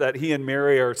marriage that he and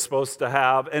Mary are supposed to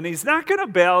have. And he's not going to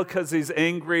bail because he's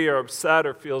angry or upset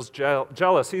or feels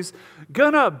jealous. He's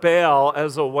going to bail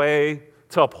as a way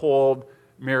to uphold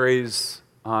Mary's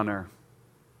honor.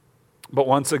 But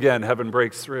once again, heaven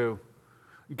breaks through.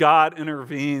 God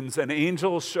intervenes, an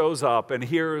angel shows up, and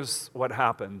here's what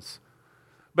happens.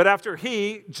 But after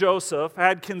he, Joseph,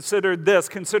 had considered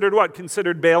what?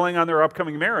 Considered bailing on their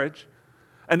upcoming marriage,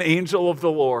 an angel of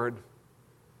the Lord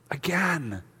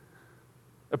again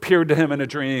appeared to him in a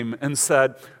dream and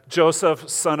said, "Joseph,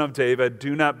 son of David,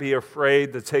 do not be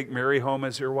afraid to take Mary home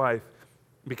as your wife,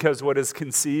 because what is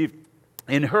conceived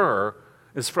in her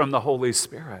is from the Holy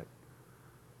Spirit.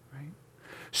 Right?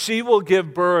 She will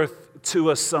give birth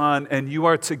to a son, and you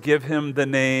are to give him the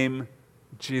name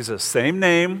Jesus." Same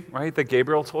name, right, that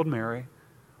Gabriel told Mary.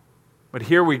 But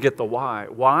here we get the why.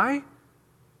 Why?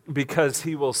 Because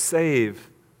he will save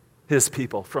his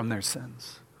people from their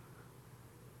sins.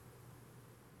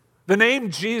 The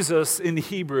name Jesus in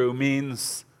Hebrew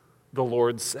means the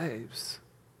Lord saves.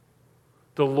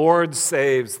 The Lord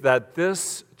saves, that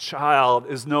this child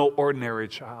is no ordinary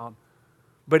child,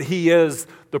 but he is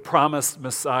the promised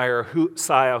Messiah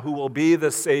who will be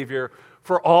the Savior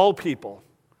for all people.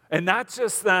 And not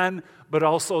just then, but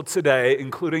also today,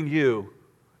 including you,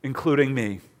 including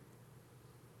me.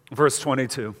 Verse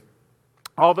 22.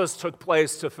 All this took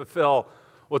place to fulfill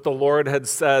what the Lord had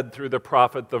said through the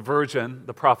prophet,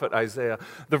 the prophet Isaiah.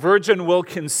 The virgin will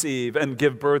conceive and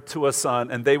give birth to a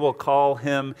son, and they will call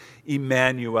him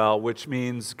Emmanuel, which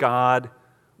means God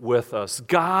with us.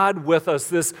 God with us,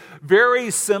 this very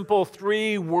simple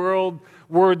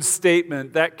three-word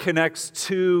statement that connects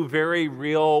two very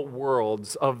real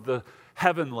worlds of the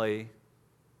heavenly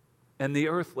and the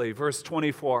earthly. Verse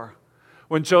 24,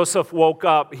 when Joseph woke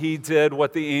up, he did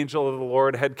what the angel of the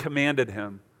Lord had commanded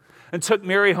him and took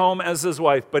Mary home as his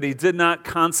wife, but he did not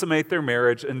consummate their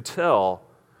marriage until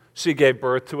she gave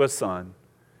birth to a son,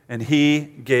 and he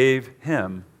gave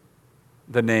him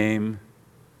the name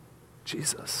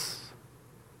Jesus.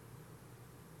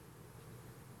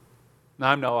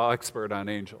 Now, I'm no expert on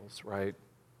angels, right?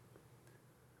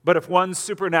 But if one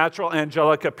supernatural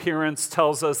angelic appearance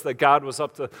tells us that God was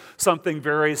up to something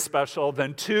very special,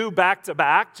 then two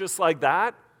back-to-back, just like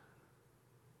that,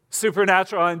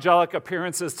 supernatural angelic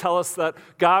appearances tell us that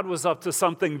God was up to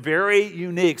something very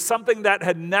unique, something that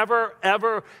had never,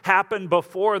 ever happened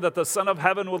before, that the Son of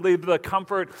Heaven would leave the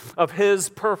comfort of his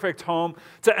perfect home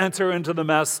to enter into the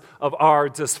mess of our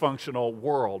dysfunctional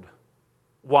world.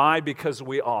 Why? Because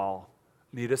we all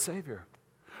need a Savior.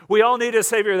 We all need a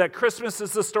Savior. That Christmas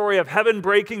is the story of heaven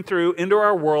breaking through into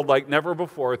our world like never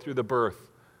before through the birth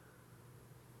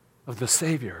of the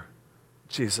Savior,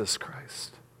 Jesus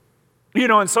Christ. You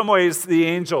know, in some ways, the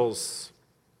angels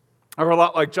are a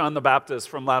lot like John the Baptist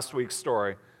from last week's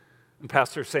story and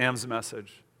Pastor Sam's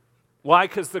message. Why?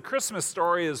 Because the Christmas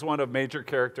story is one of major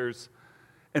characters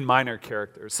and minor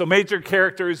characters. So major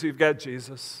characters, you've got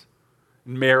Jesus,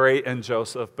 Mary, and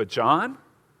Joseph. But John,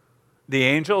 the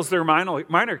angels, they're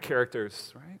minor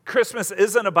characters, right? Christmas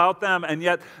isn't about them, and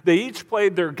yet they each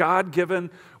played their God-given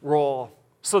role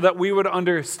so that we would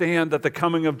understand that the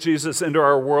coming of Jesus into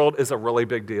our world is a really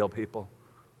big deal, people.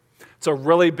 It's a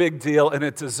really big deal, and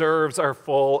it deserves our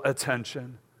full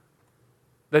attention.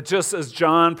 That just as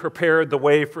John prepared the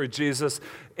way for Jesus,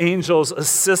 angels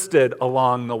assisted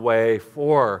along the way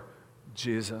for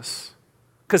Jesus.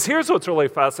 Because here's what's really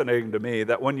fascinating to me,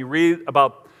 that when you read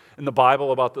about in the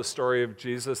Bible about the story of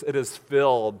Jesus, it is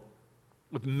filled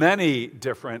with many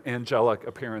different angelic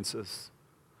appearances,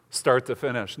 start to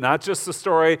finish. Not just the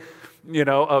story,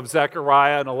 of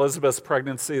Zechariah and Elizabeth's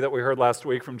pregnancy that we heard last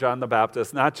week from John the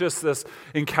Baptist. Not just this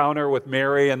encounter with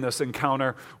Mary and this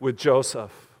encounter with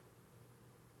Joseph.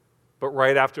 But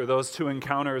right after those two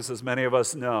encounters, as many of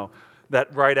us know,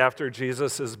 that right after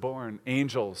Jesus is born,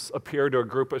 angels appear to a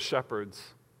group of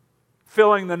shepherds,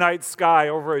 filling the night sky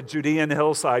over a Judean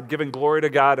hillside, giving glory to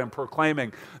God and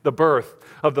proclaiming the birth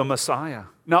of the Messiah.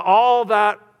 Now, all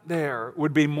that there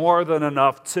would be more than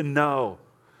enough to know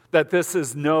that this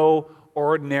is no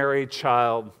ordinary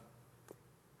child.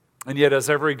 And yet, as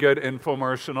every good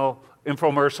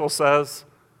infomercial says,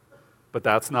 but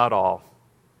that's not all,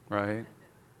 right?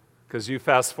 Because you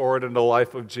fast forward into the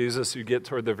life of Jesus, you get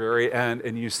toward the very end,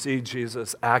 and you see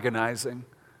Jesus agonizing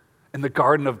in the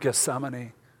Garden of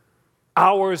Gethsemane,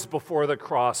 hours before the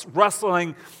cross,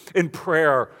 wrestling in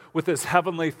prayer with his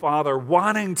heavenly Father,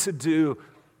 wanting to do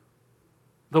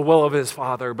the will of his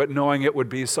Father, but knowing it would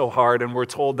be so hard. And we're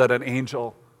told that an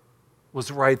angel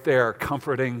was right there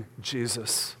comforting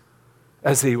Jesus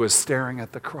as he was staring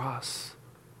at the cross.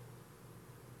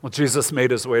 Well, Jesus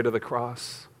made his way to the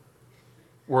cross,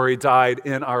 where he died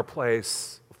in our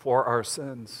place for our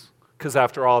sins, because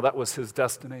after all, that was his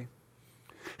destiny.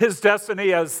 His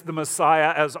destiny as the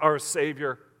Messiah, as our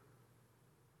Savior.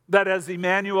 That as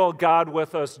Emmanuel, God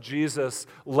with us, Jesus,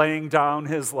 laying down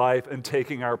his life and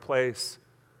taking our place,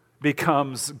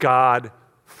 becomes God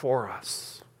for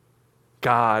us.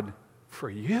 God for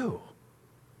you.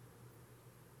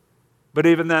 But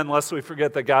even then, lest we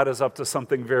forget that God is up to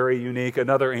something very unique,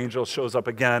 another angel shows up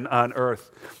again on earth.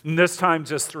 And this time,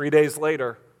 just 3 days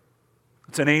later,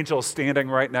 it's an angel standing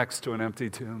right next to an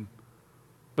empty tomb.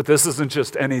 But this isn't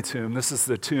just any tomb. This is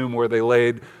the tomb where they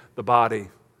laid the body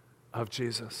of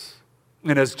Jesus.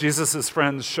 And as Jesus'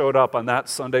 friends showed up on that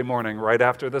Sunday morning, right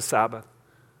after the Sabbath,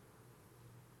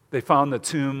 they found the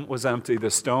tomb was empty,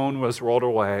 the stone was rolled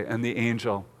away, and the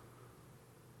angel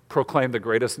proclaimed the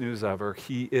greatest news ever.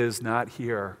 He is not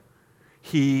here.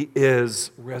 He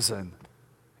is risen.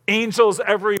 Angels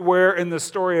everywhere in the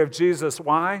story of Jesus.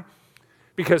 Why?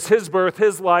 Because his birth,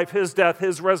 his life, his death,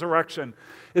 his resurrection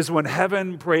is when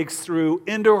heaven breaks through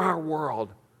into our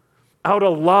world out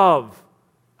of love,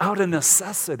 out of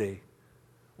necessity,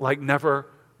 like never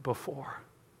before.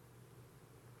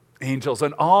 Angels,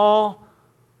 and all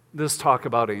this talk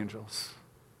about angels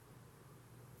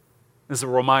is a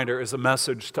reminder, is a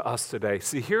message to us today.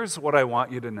 See, here's what I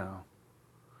want you to know.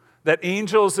 That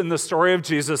angels in the story of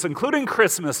Jesus, including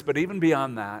Christmas, but even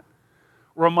beyond that,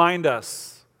 remind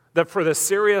us that for the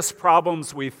serious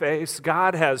problems we face,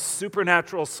 God has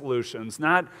supernatural solutions,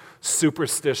 not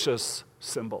superstitious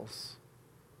symbols.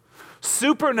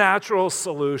 Supernatural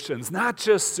solutions, not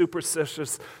just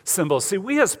superstitious symbols. See,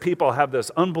 we as people have this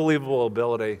unbelievable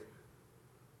ability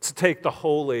to take the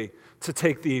holy, to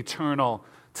take the eternal,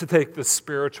 to take the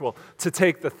spiritual, to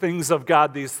take the things of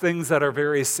God, these things that are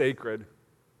very sacred,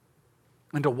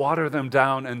 and to water them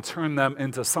down and turn them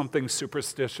into something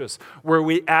superstitious, where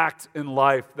we act in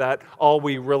life that all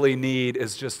we really need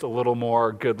is just a little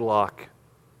more good luck.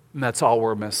 And that's all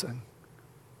we're missing.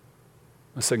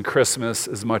 Listen, Christmas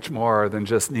is much more than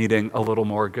just needing a little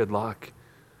more good luck.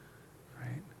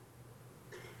 Right?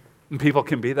 And people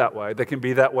can be that way. They can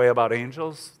be that way about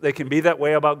angels. They can be that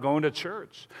way about going to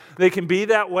church. They can be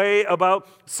that way about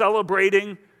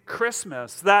celebrating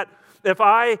Christmas. That if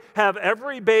I have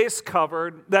every base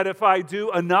covered, that if I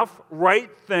do enough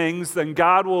right things, then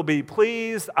God will be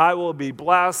pleased, I will be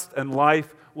blessed, and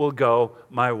life will go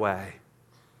my way.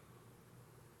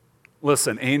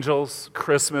 Listen, angels,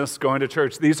 Christmas, going to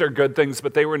church, these are good things,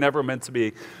 but they were never meant to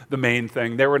be the main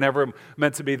thing. They were never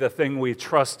meant to be the thing we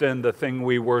trust in, the thing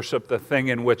we worship, the thing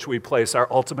in which we place our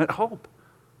ultimate hope.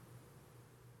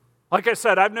 Like I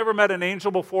said, I've never met an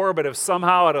angel before, but if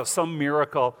somehow out of some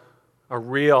miracle, a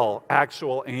real,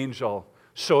 actual angel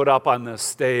showed up on this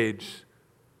stage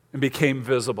and became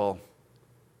visible,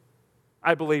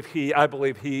 I believe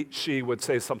she would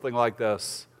say something like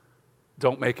this: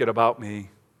 "Don't make it about me.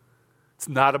 It's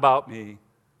not about me.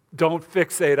 Don't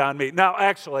fixate on me." Now,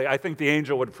 actually, I think the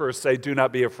angel would first say, "Do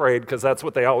not be afraid," because that's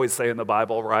what they always say in the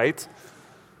Bible, right?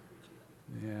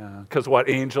 Yeah, because what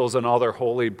angels and all their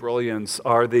holy brilliance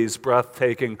are these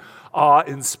breathtaking,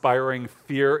 awe-inspiring,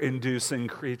 fear-inducing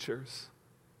creatures.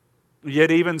 Yet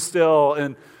even still,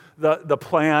 in the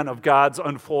plan of God's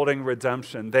unfolding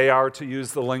redemption, they are, to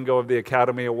use the lingo of the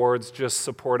Academy Awards, just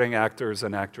supporting actors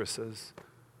and actresses.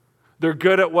 They're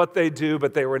good at what they do,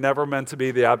 but they were never meant to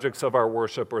be the objects of our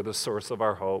worship or the source of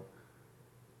our hope.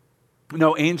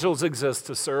 No, angels exist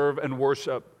to serve and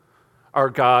worship our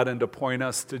God and to point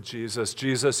us to Jesus.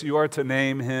 Jesus, you are to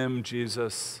name him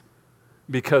Jesus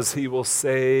because he will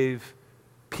save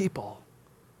people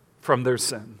from their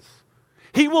sins.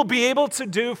 He will be able to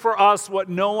do for us what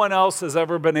no one else has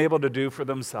ever been able to do for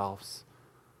themselves.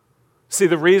 See,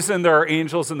 the reason there are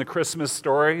angels in the Christmas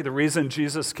story, the reason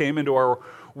Jesus came into our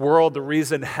world, the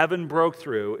reason heaven broke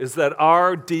through, is that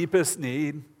our deepest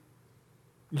need,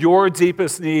 your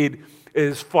deepest need,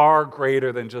 is far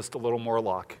greater than just a little more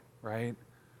luck, right?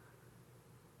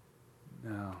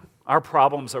 No. Our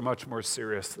problems are much more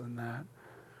serious than that.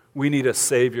 We need a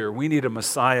Savior. We need a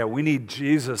Messiah. We need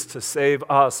Jesus to save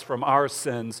us from our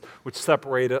sins, which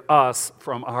separated us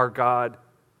from our God.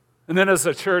 And then as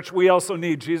a church, we also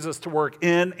need Jesus to work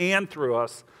in and through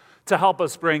us to help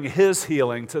us bring his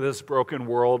healing to this broken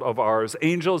world of ours.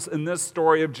 Angels in this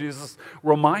story of Jesus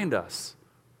remind us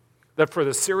that for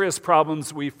the serious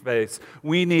problems we face,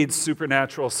 we need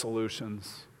supernatural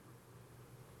solutions,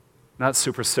 not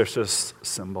superstitious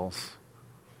symbols.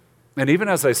 And even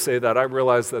as I say that, I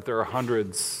realize that there are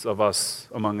hundreds of us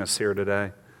among us here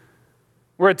today.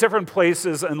 We're at different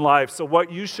places in life, so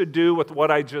what you should do with what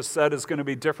I just said is going to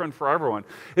be different for everyone.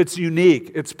 It's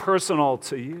unique. It's personal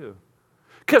to you.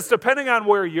 Because depending on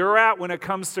where you're at when it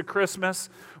comes to Christmas,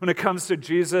 when it comes to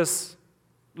Jesus,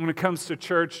 when it comes to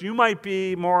church, you might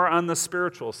be more on the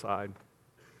spiritual side.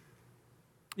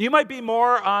 You might be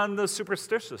more on the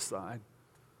superstitious side.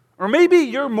 Or maybe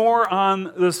you're more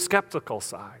on the skeptical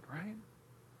side, right?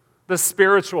 The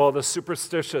spiritual, the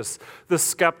superstitious, the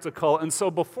skeptical. And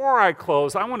so before I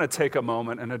close, I want to take a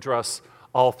moment and address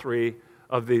all three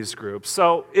of these groups.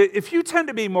 So if you tend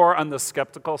to be more on the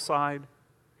skeptical side,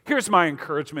 here's my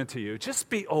encouragement to you. Just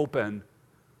be open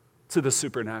to the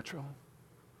supernatural.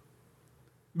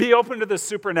 Be open to the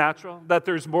supernatural, that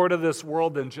there's more to this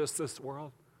world than just this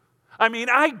world. I mean,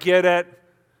 I get it.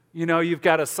 You know, you've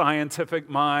got a scientific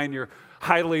mind, you're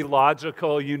highly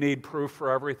logical, you need proof for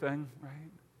everything, right?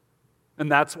 And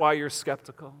that's why you're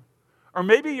skeptical. Or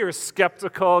maybe you're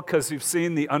skeptical because you've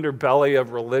seen the underbelly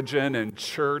of religion and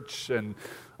church and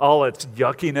all its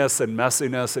yuckiness and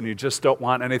messiness, and you just don't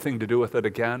want anything to do with it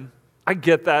again. I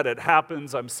get that. It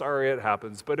happens. I'm sorry it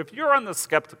happens. But if you're on the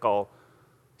skeptical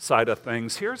side of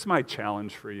things, here's my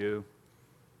challenge for you.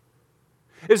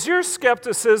 Is your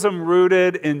skepticism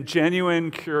rooted in genuine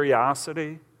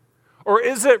curiosity, or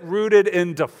is it rooted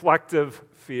in deflective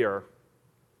fear?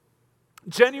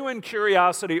 Genuine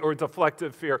curiosity or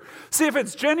deflective fear? See, if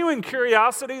it's genuine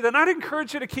curiosity, then I'd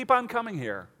encourage you to keep on coming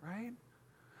here, right?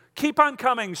 Keep on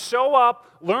coming, show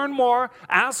up, learn more,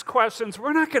 ask questions.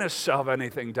 We're not going to shove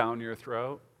anything down your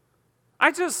throat.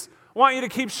 I just want you to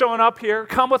keep showing up here.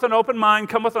 Come with an open mind,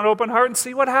 come with an open heart, and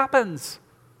see what happens,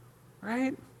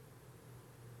 right?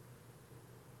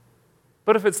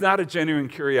 But if it's not a genuine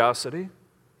curiosity,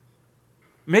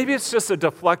 maybe it's just a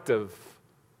deflective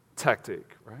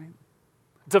tactic, right?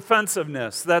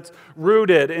 Defensiveness that's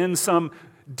rooted in some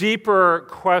deeper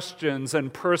questions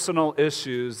and personal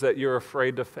issues that you're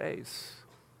afraid to face.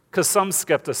 Because some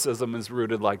skepticism is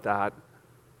rooted like that.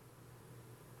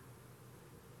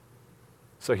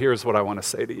 So here's what I want to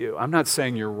say to you. I'm not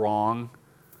saying you're wrong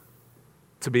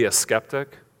to be a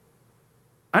skeptic.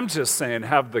 I'm just saying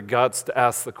have the guts to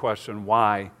ask the question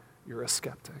why you're a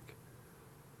skeptic.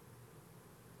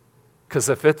 Because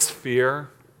if it's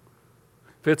fear,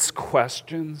 if it's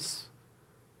questions,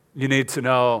 you need to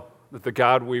know that the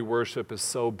God we worship is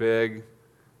so big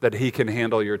that he can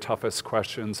handle your toughest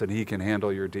questions and he can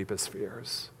handle your deepest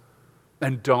fears.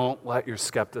 And don't let your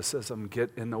skepticism get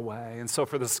in the way. And so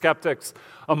for the skeptics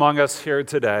among us here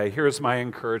today, here's my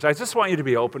encouragement. I just want you to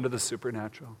be open to the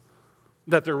supernatural.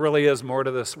 That there really is more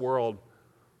to this world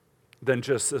than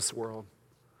just this world.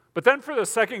 But then for the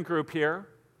second group here,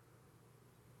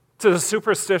 to the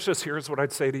superstitious, here's what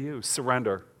I'd say to you.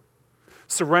 Surrender.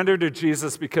 Surrender to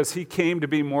Jesus because he came to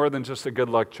be more than just a good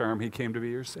luck charm. He came to be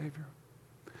your Savior.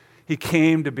 He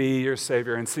came to be your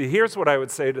Savior. And see, here's what I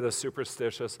would say to the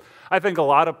superstitious. I think a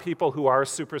lot of people who are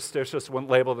superstitious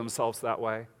wouldn't label themselves that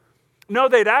way. No,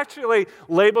 they'd actually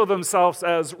label themselves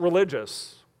as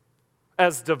religious,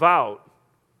 as devout.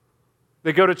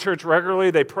 They go to church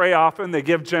regularly, they pray often, they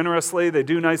give generously, they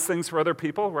do nice things for other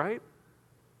people, right?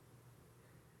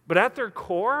 But at their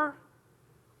core,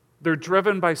 they're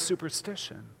driven by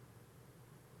superstition.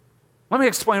 Let me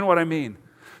explain what I mean.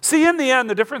 See, in the end,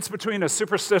 the difference between a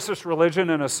superstitious religion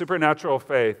and a supernatural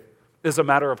faith is a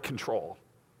matter of control.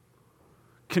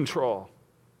 Control.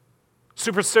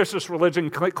 Superstitious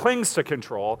religion clings to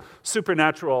control.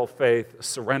 Supernatural faith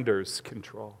surrenders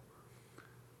control.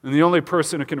 And the only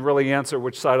person who can really answer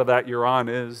which side of that you're on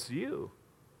is you.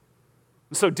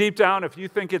 And so deep down, if you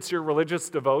think it's your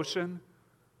religious devotion,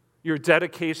 your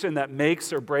dedication that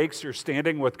makes or breaks your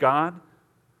standing with God,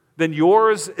 then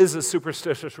yours is a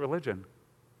superstitious religion.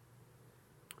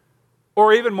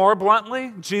 Or even more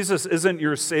bluntly, Jesus isn't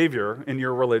your Savior in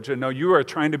your religion. No, you are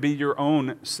trying to be your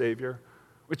own Savior,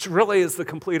 which really is the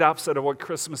complete opposite of what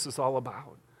Christmas is all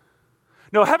about.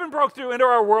 No, heaven broke through into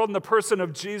our world in the person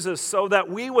of Jesus so that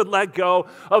we would let go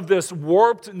of this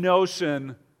warped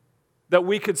notion that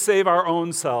we could save our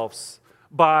own selves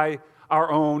by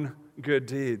our own good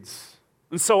deeds.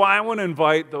 And so I want to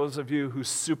invite those of you who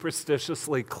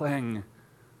superstitiously cling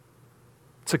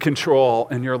to control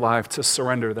in your life to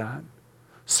surrender that.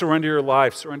 Surrender your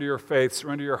life, surrender your faith,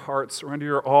 surrender your heart, surrender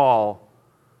your all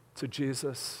to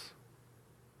Jesus.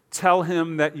 Tell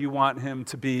him that you want him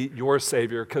to be your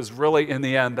Savior, because really, in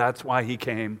the end, that's why he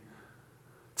came.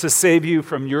 To save you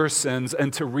from your sins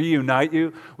and to reunite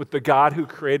you with the God who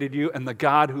created you and the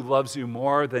God who loves you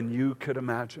more than you could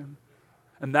imagine.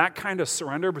 And that kind of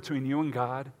surrender between you and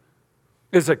God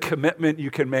is a commitment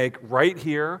you can make right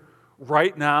here,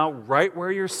 right now, right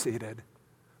where you're seated,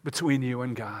 between you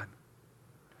and God.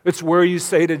 It's where you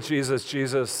say to Jesus,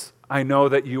 Jesus, I know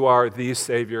that you are the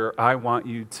Savior. I want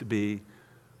you to be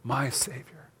my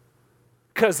Savior.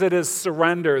 Because it is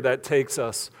surrender that takes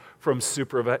us from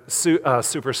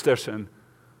superstition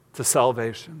to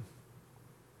salvation.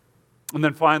 And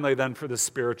then finally, for the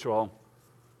spiritual,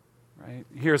 right?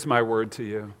 Here's my word to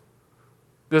you.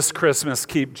 This Christmas,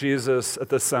 keep Jesus at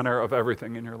the center of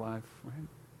everything in your life. Right?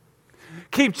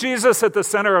 Keep Jesus at the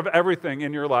center of everything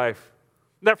in your life.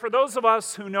 That for those of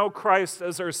us who know Christ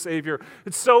as our Savior,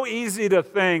 it's so easy to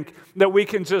think that we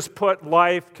can just put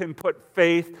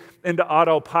faith into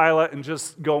autopilot and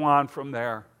just go on from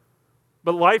there.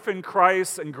 But life in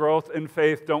Christ and growth in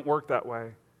faith don't work that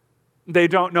way. They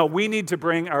don't know. We need to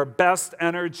bring our best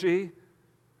energy,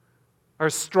 our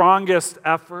strongest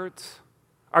effort,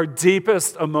 our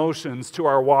deepest emotions to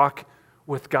our walk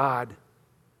with God.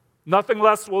 Nothing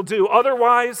less will do.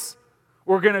 Otherwise,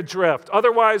 we're going to drift.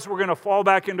 Otherwise, we're going to fall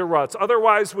back into ruts.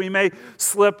 Otherwise, we may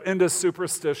slip into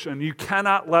superstition. You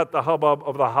cannot let the hubbub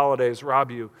of the holidays rob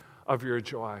you of your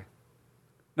joy.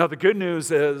 Now, the good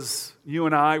news is you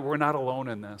and I, we're not alone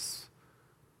in this.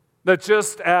 That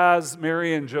just as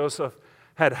Mary and Joseph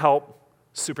had help,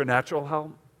 supernatural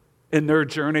help, in their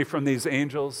journey from these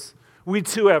angels, we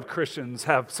too have Christians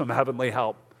have some heavenly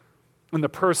help in the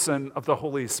person of the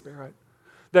Holy Spirit.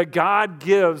 That God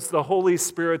gives the Holy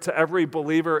Spirit to every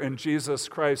believer in Jesus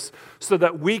Christ so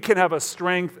that we can have a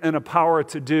strength and a power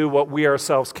to do what we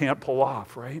ourselves can't pull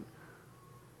off, right?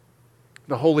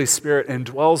 The Holy Spirit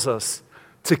indwells us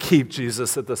to keep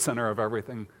Jesus at the center of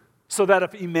everything. So that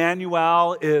if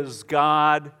Emmanuel is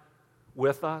God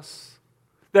with us,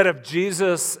 that if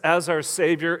Jesus as our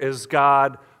Savior is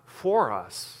God for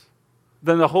us,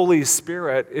 then the Holy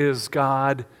Spirit is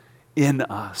God in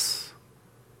us,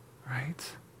 right?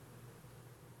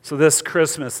 So this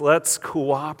Christmas, let's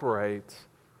cooperate,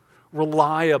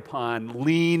 rely upon,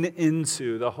 lean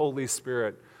into the Holy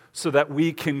Spirit so that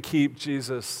we can keep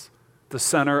Jesus the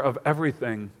center of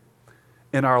everything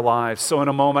in our lives. So in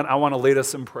a moment, I want to lead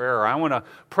us in prayer. I want to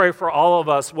pray for all of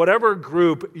us, whatever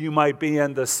group you might be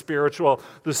in, the spiritual,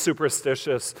 the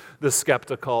superstitious, the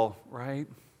skeptical, right?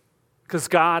 Because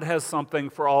God has something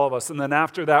for all of us. And then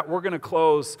after that, we're going to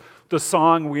close the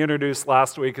song we introduced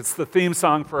last week. It's the theme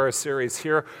song for our series,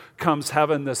 Here Comes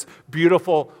Heaven, this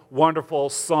beautiful, wonderful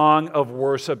song of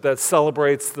worship that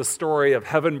celebrates the story of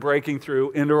heaven breaking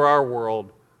through into our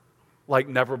world like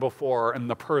never before in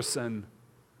the person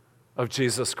of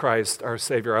Jesus Christ, our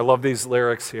Savior. I love these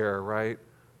lyrics here, right?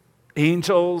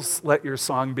 Angels, let your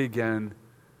song begin.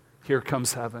 Here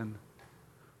comes heaven.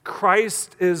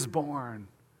 Christ is born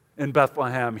in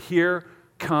Bethlehem. Here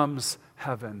comes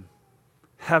heaven.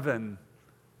 Heaven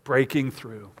breaking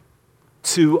through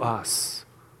to us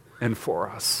and for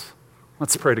us.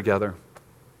 Let's pray together.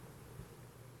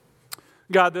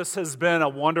 God, this has been a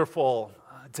wonderful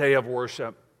day of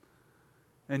worship.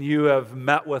 And you have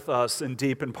met with us in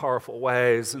deep and powerful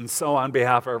ways. And so on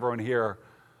behalf of everyone here,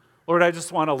 Lord, I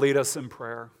just want to lead us in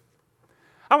prayer.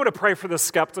 I want to pray for the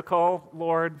skeptical,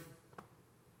 Lord.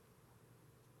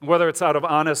 Whether it's out of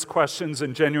honest questions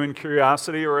and genuine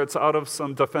curiosity or it's out of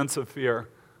some defensive fear.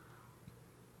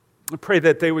 I pray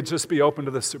that they would just be open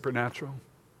to the supernatural.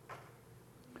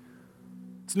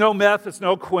 It's no myth, it's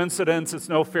no coincidence, it's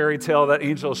no fairy tale that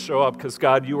angels show up because,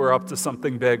 God, you were up to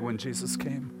something big when Jesus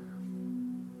came.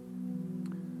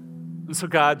 And so,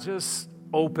 God, just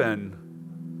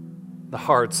open the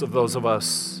hearts of those of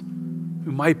us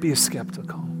who might be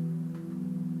skeptical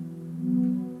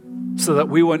so that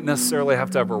we wouldn't necessarily have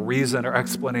to have a reason or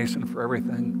explanation for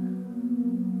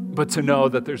everything, but to know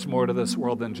that there's more to this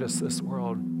world than just this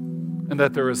world, and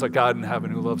that there is a God in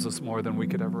heaven who loves us more than we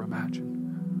could ever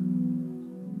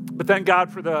imagine. But then,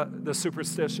 God, for the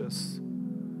superstitious,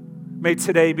 may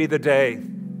today be the day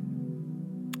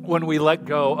when we let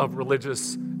go of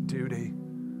religious duty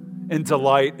and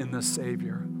delight in the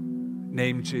Savior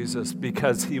named Jesus,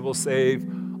 because he will save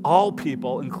all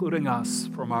people, including us,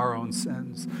 from our own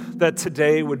sins. That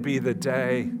today would be the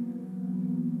day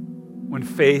when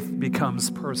faith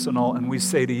becomes personal and we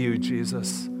say to you,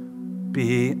 Jesus,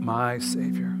 be my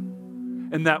Savior.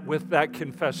 And that with that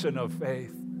confession of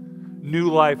faith, new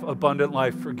life, abundant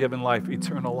life, forgiven life,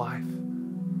 eternal life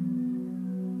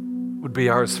would be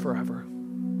ours forever.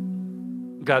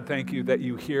 God, thank you that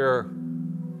you hear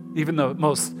even the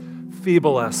most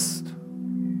feeblest,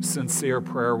 sincere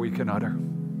prayer we can utter.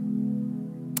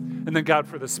 And then, God,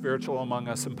 for the spiritual among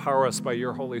us, empower us by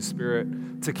your Holy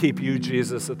Spirit to keep you,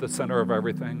 Jesus, at the center of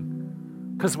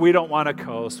everything. Because we don't want to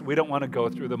coast. We don't want to go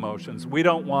through the motions. We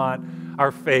don't want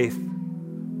our faith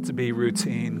to be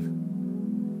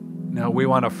routine. No, we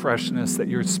want a freshness that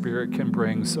your Spirit can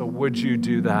bring. So would you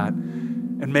do that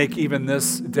and make even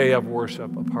this day of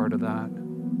worship a part of that?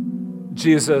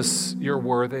 Jesus, you're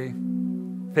worthy.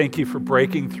 Thank you for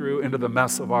breaking through into the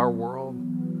mess of our world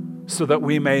so that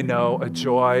we may know a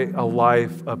joy, a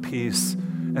life, a peace,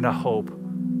 and a hope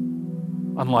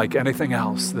unlike anything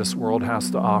else this world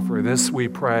has to offer. This we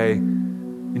pray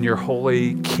in your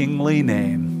holy, kingly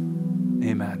name.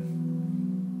 Amen.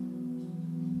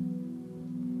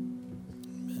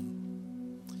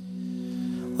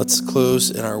 Let's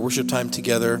close in our worship time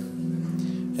together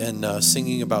and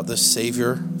singing about this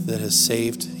Savior that has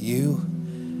saved you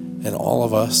and all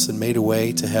of us and made a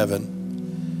way to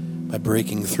heaven by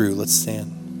breaking through. Let's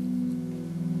stand.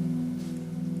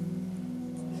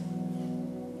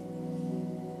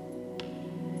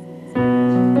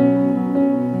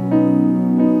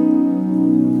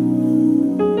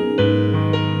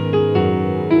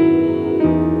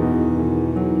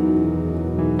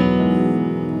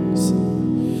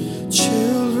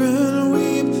 Children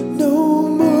weep no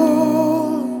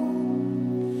more.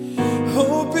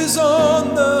 Hope is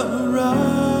on the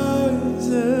rise.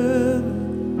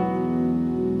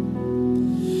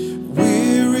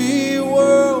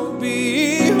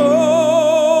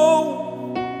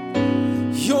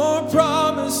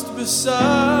 promised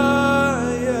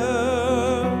Messiah.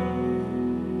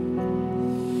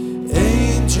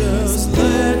 Angels,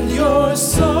 let your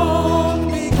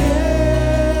song begin.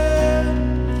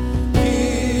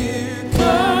 Here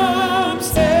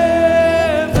comes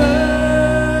heaven.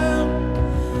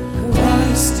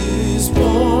 Christ is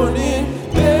born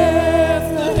in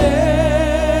Bethlehem.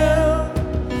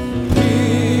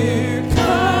 Here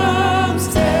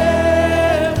comes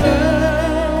heaven.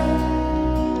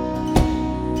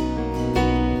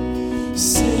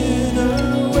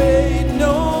 Sinner, wait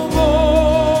no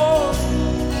more.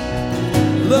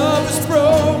 Love has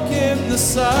broken the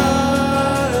silence.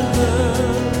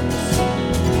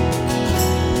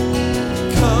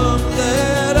 Come,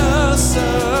 let us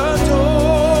adore.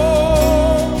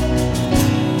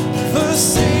 The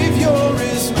Savior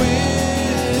is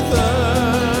with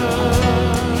us.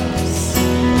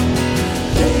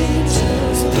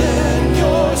 Angels, let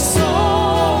your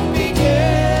song begin.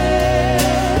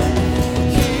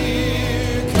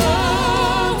 Here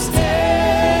comes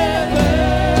heaven.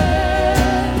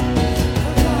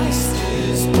 Christ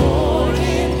is born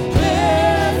in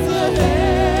Bethlehem.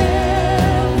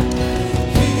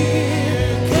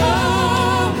 Here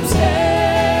comes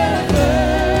heaven.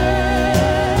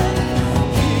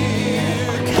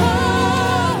 Here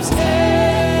comes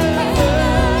heaven.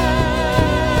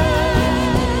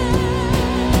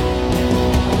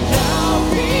 Now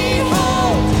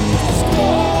behold His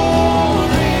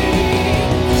glory,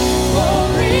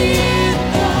 glory in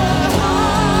the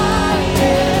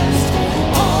highest.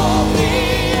 All the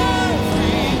earth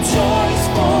rejoice,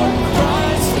 for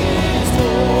Christ is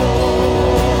Lord.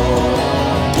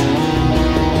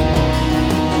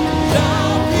 Now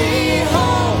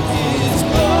behold His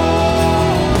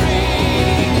glory,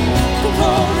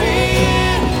 glory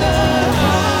in the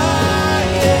highest.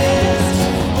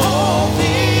 All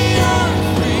the earth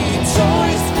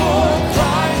rejoice, for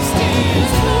Christ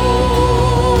is Lord.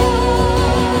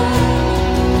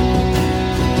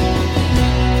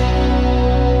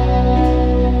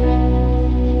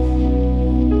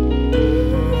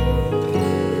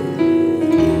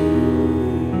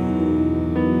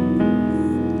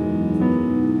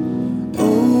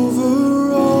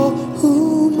 Over all who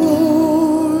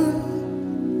mourn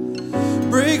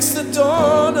breaks the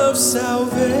dawn of salvation.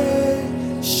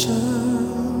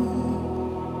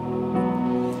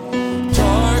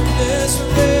 Darkness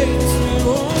reigns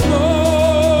no more,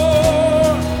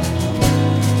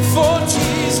 for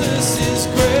Jesus is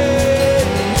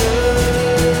greater.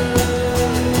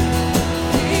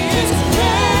 He is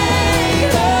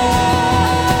greater.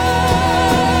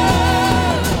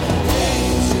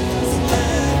 Angels,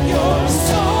 let your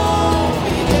song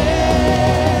begin.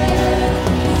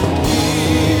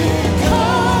 Here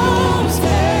comes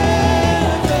heaven.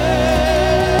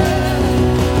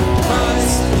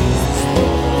 Christ is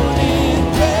born in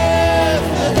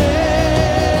Bethlehem.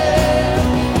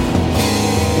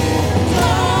 Here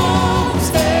comes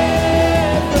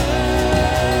heaven.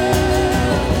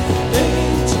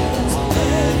 Angels,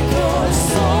 let your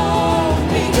song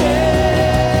begin.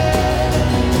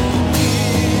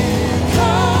 Here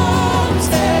comes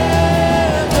heaven.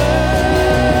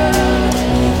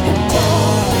 And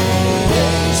all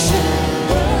creation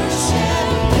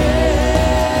worship Him.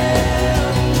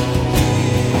 Here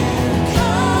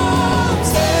comes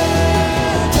heaven. Here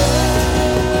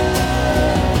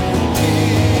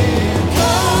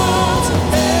comes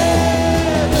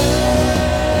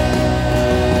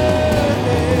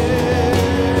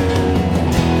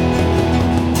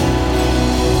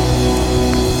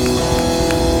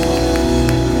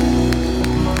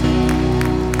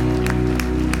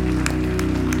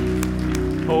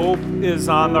Hope is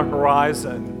on the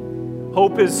horizon.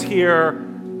 Hope is here,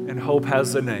 and hope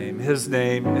has a name. His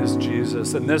name is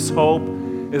Jesus. And this hope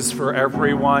is for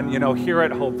everyone. You know, here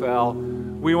at Hopevale,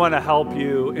 we want to help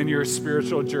you in your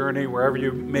spiritual journey, wherever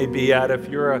you may be at. If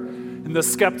you're in the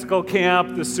skeptical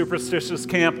camp, the superstitious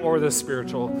camp, or the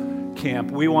spiritual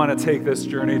camp, we want to take this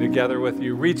journey together with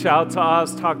you. Reach out to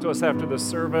us, talk to us after the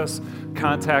service,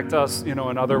 contact us, in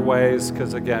other ways,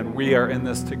 because again, we are in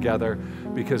this together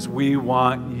because we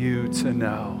want you to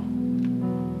know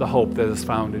the hope that is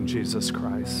found in Jesus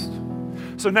Christ.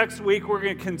 So next week, we're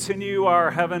going to continue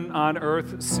our Heaven on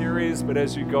Earth series, but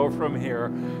as you go from here,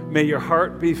 may your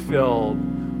heart be filled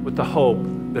with the hope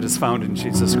that is found in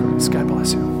Jesus Christ. God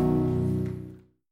bless you.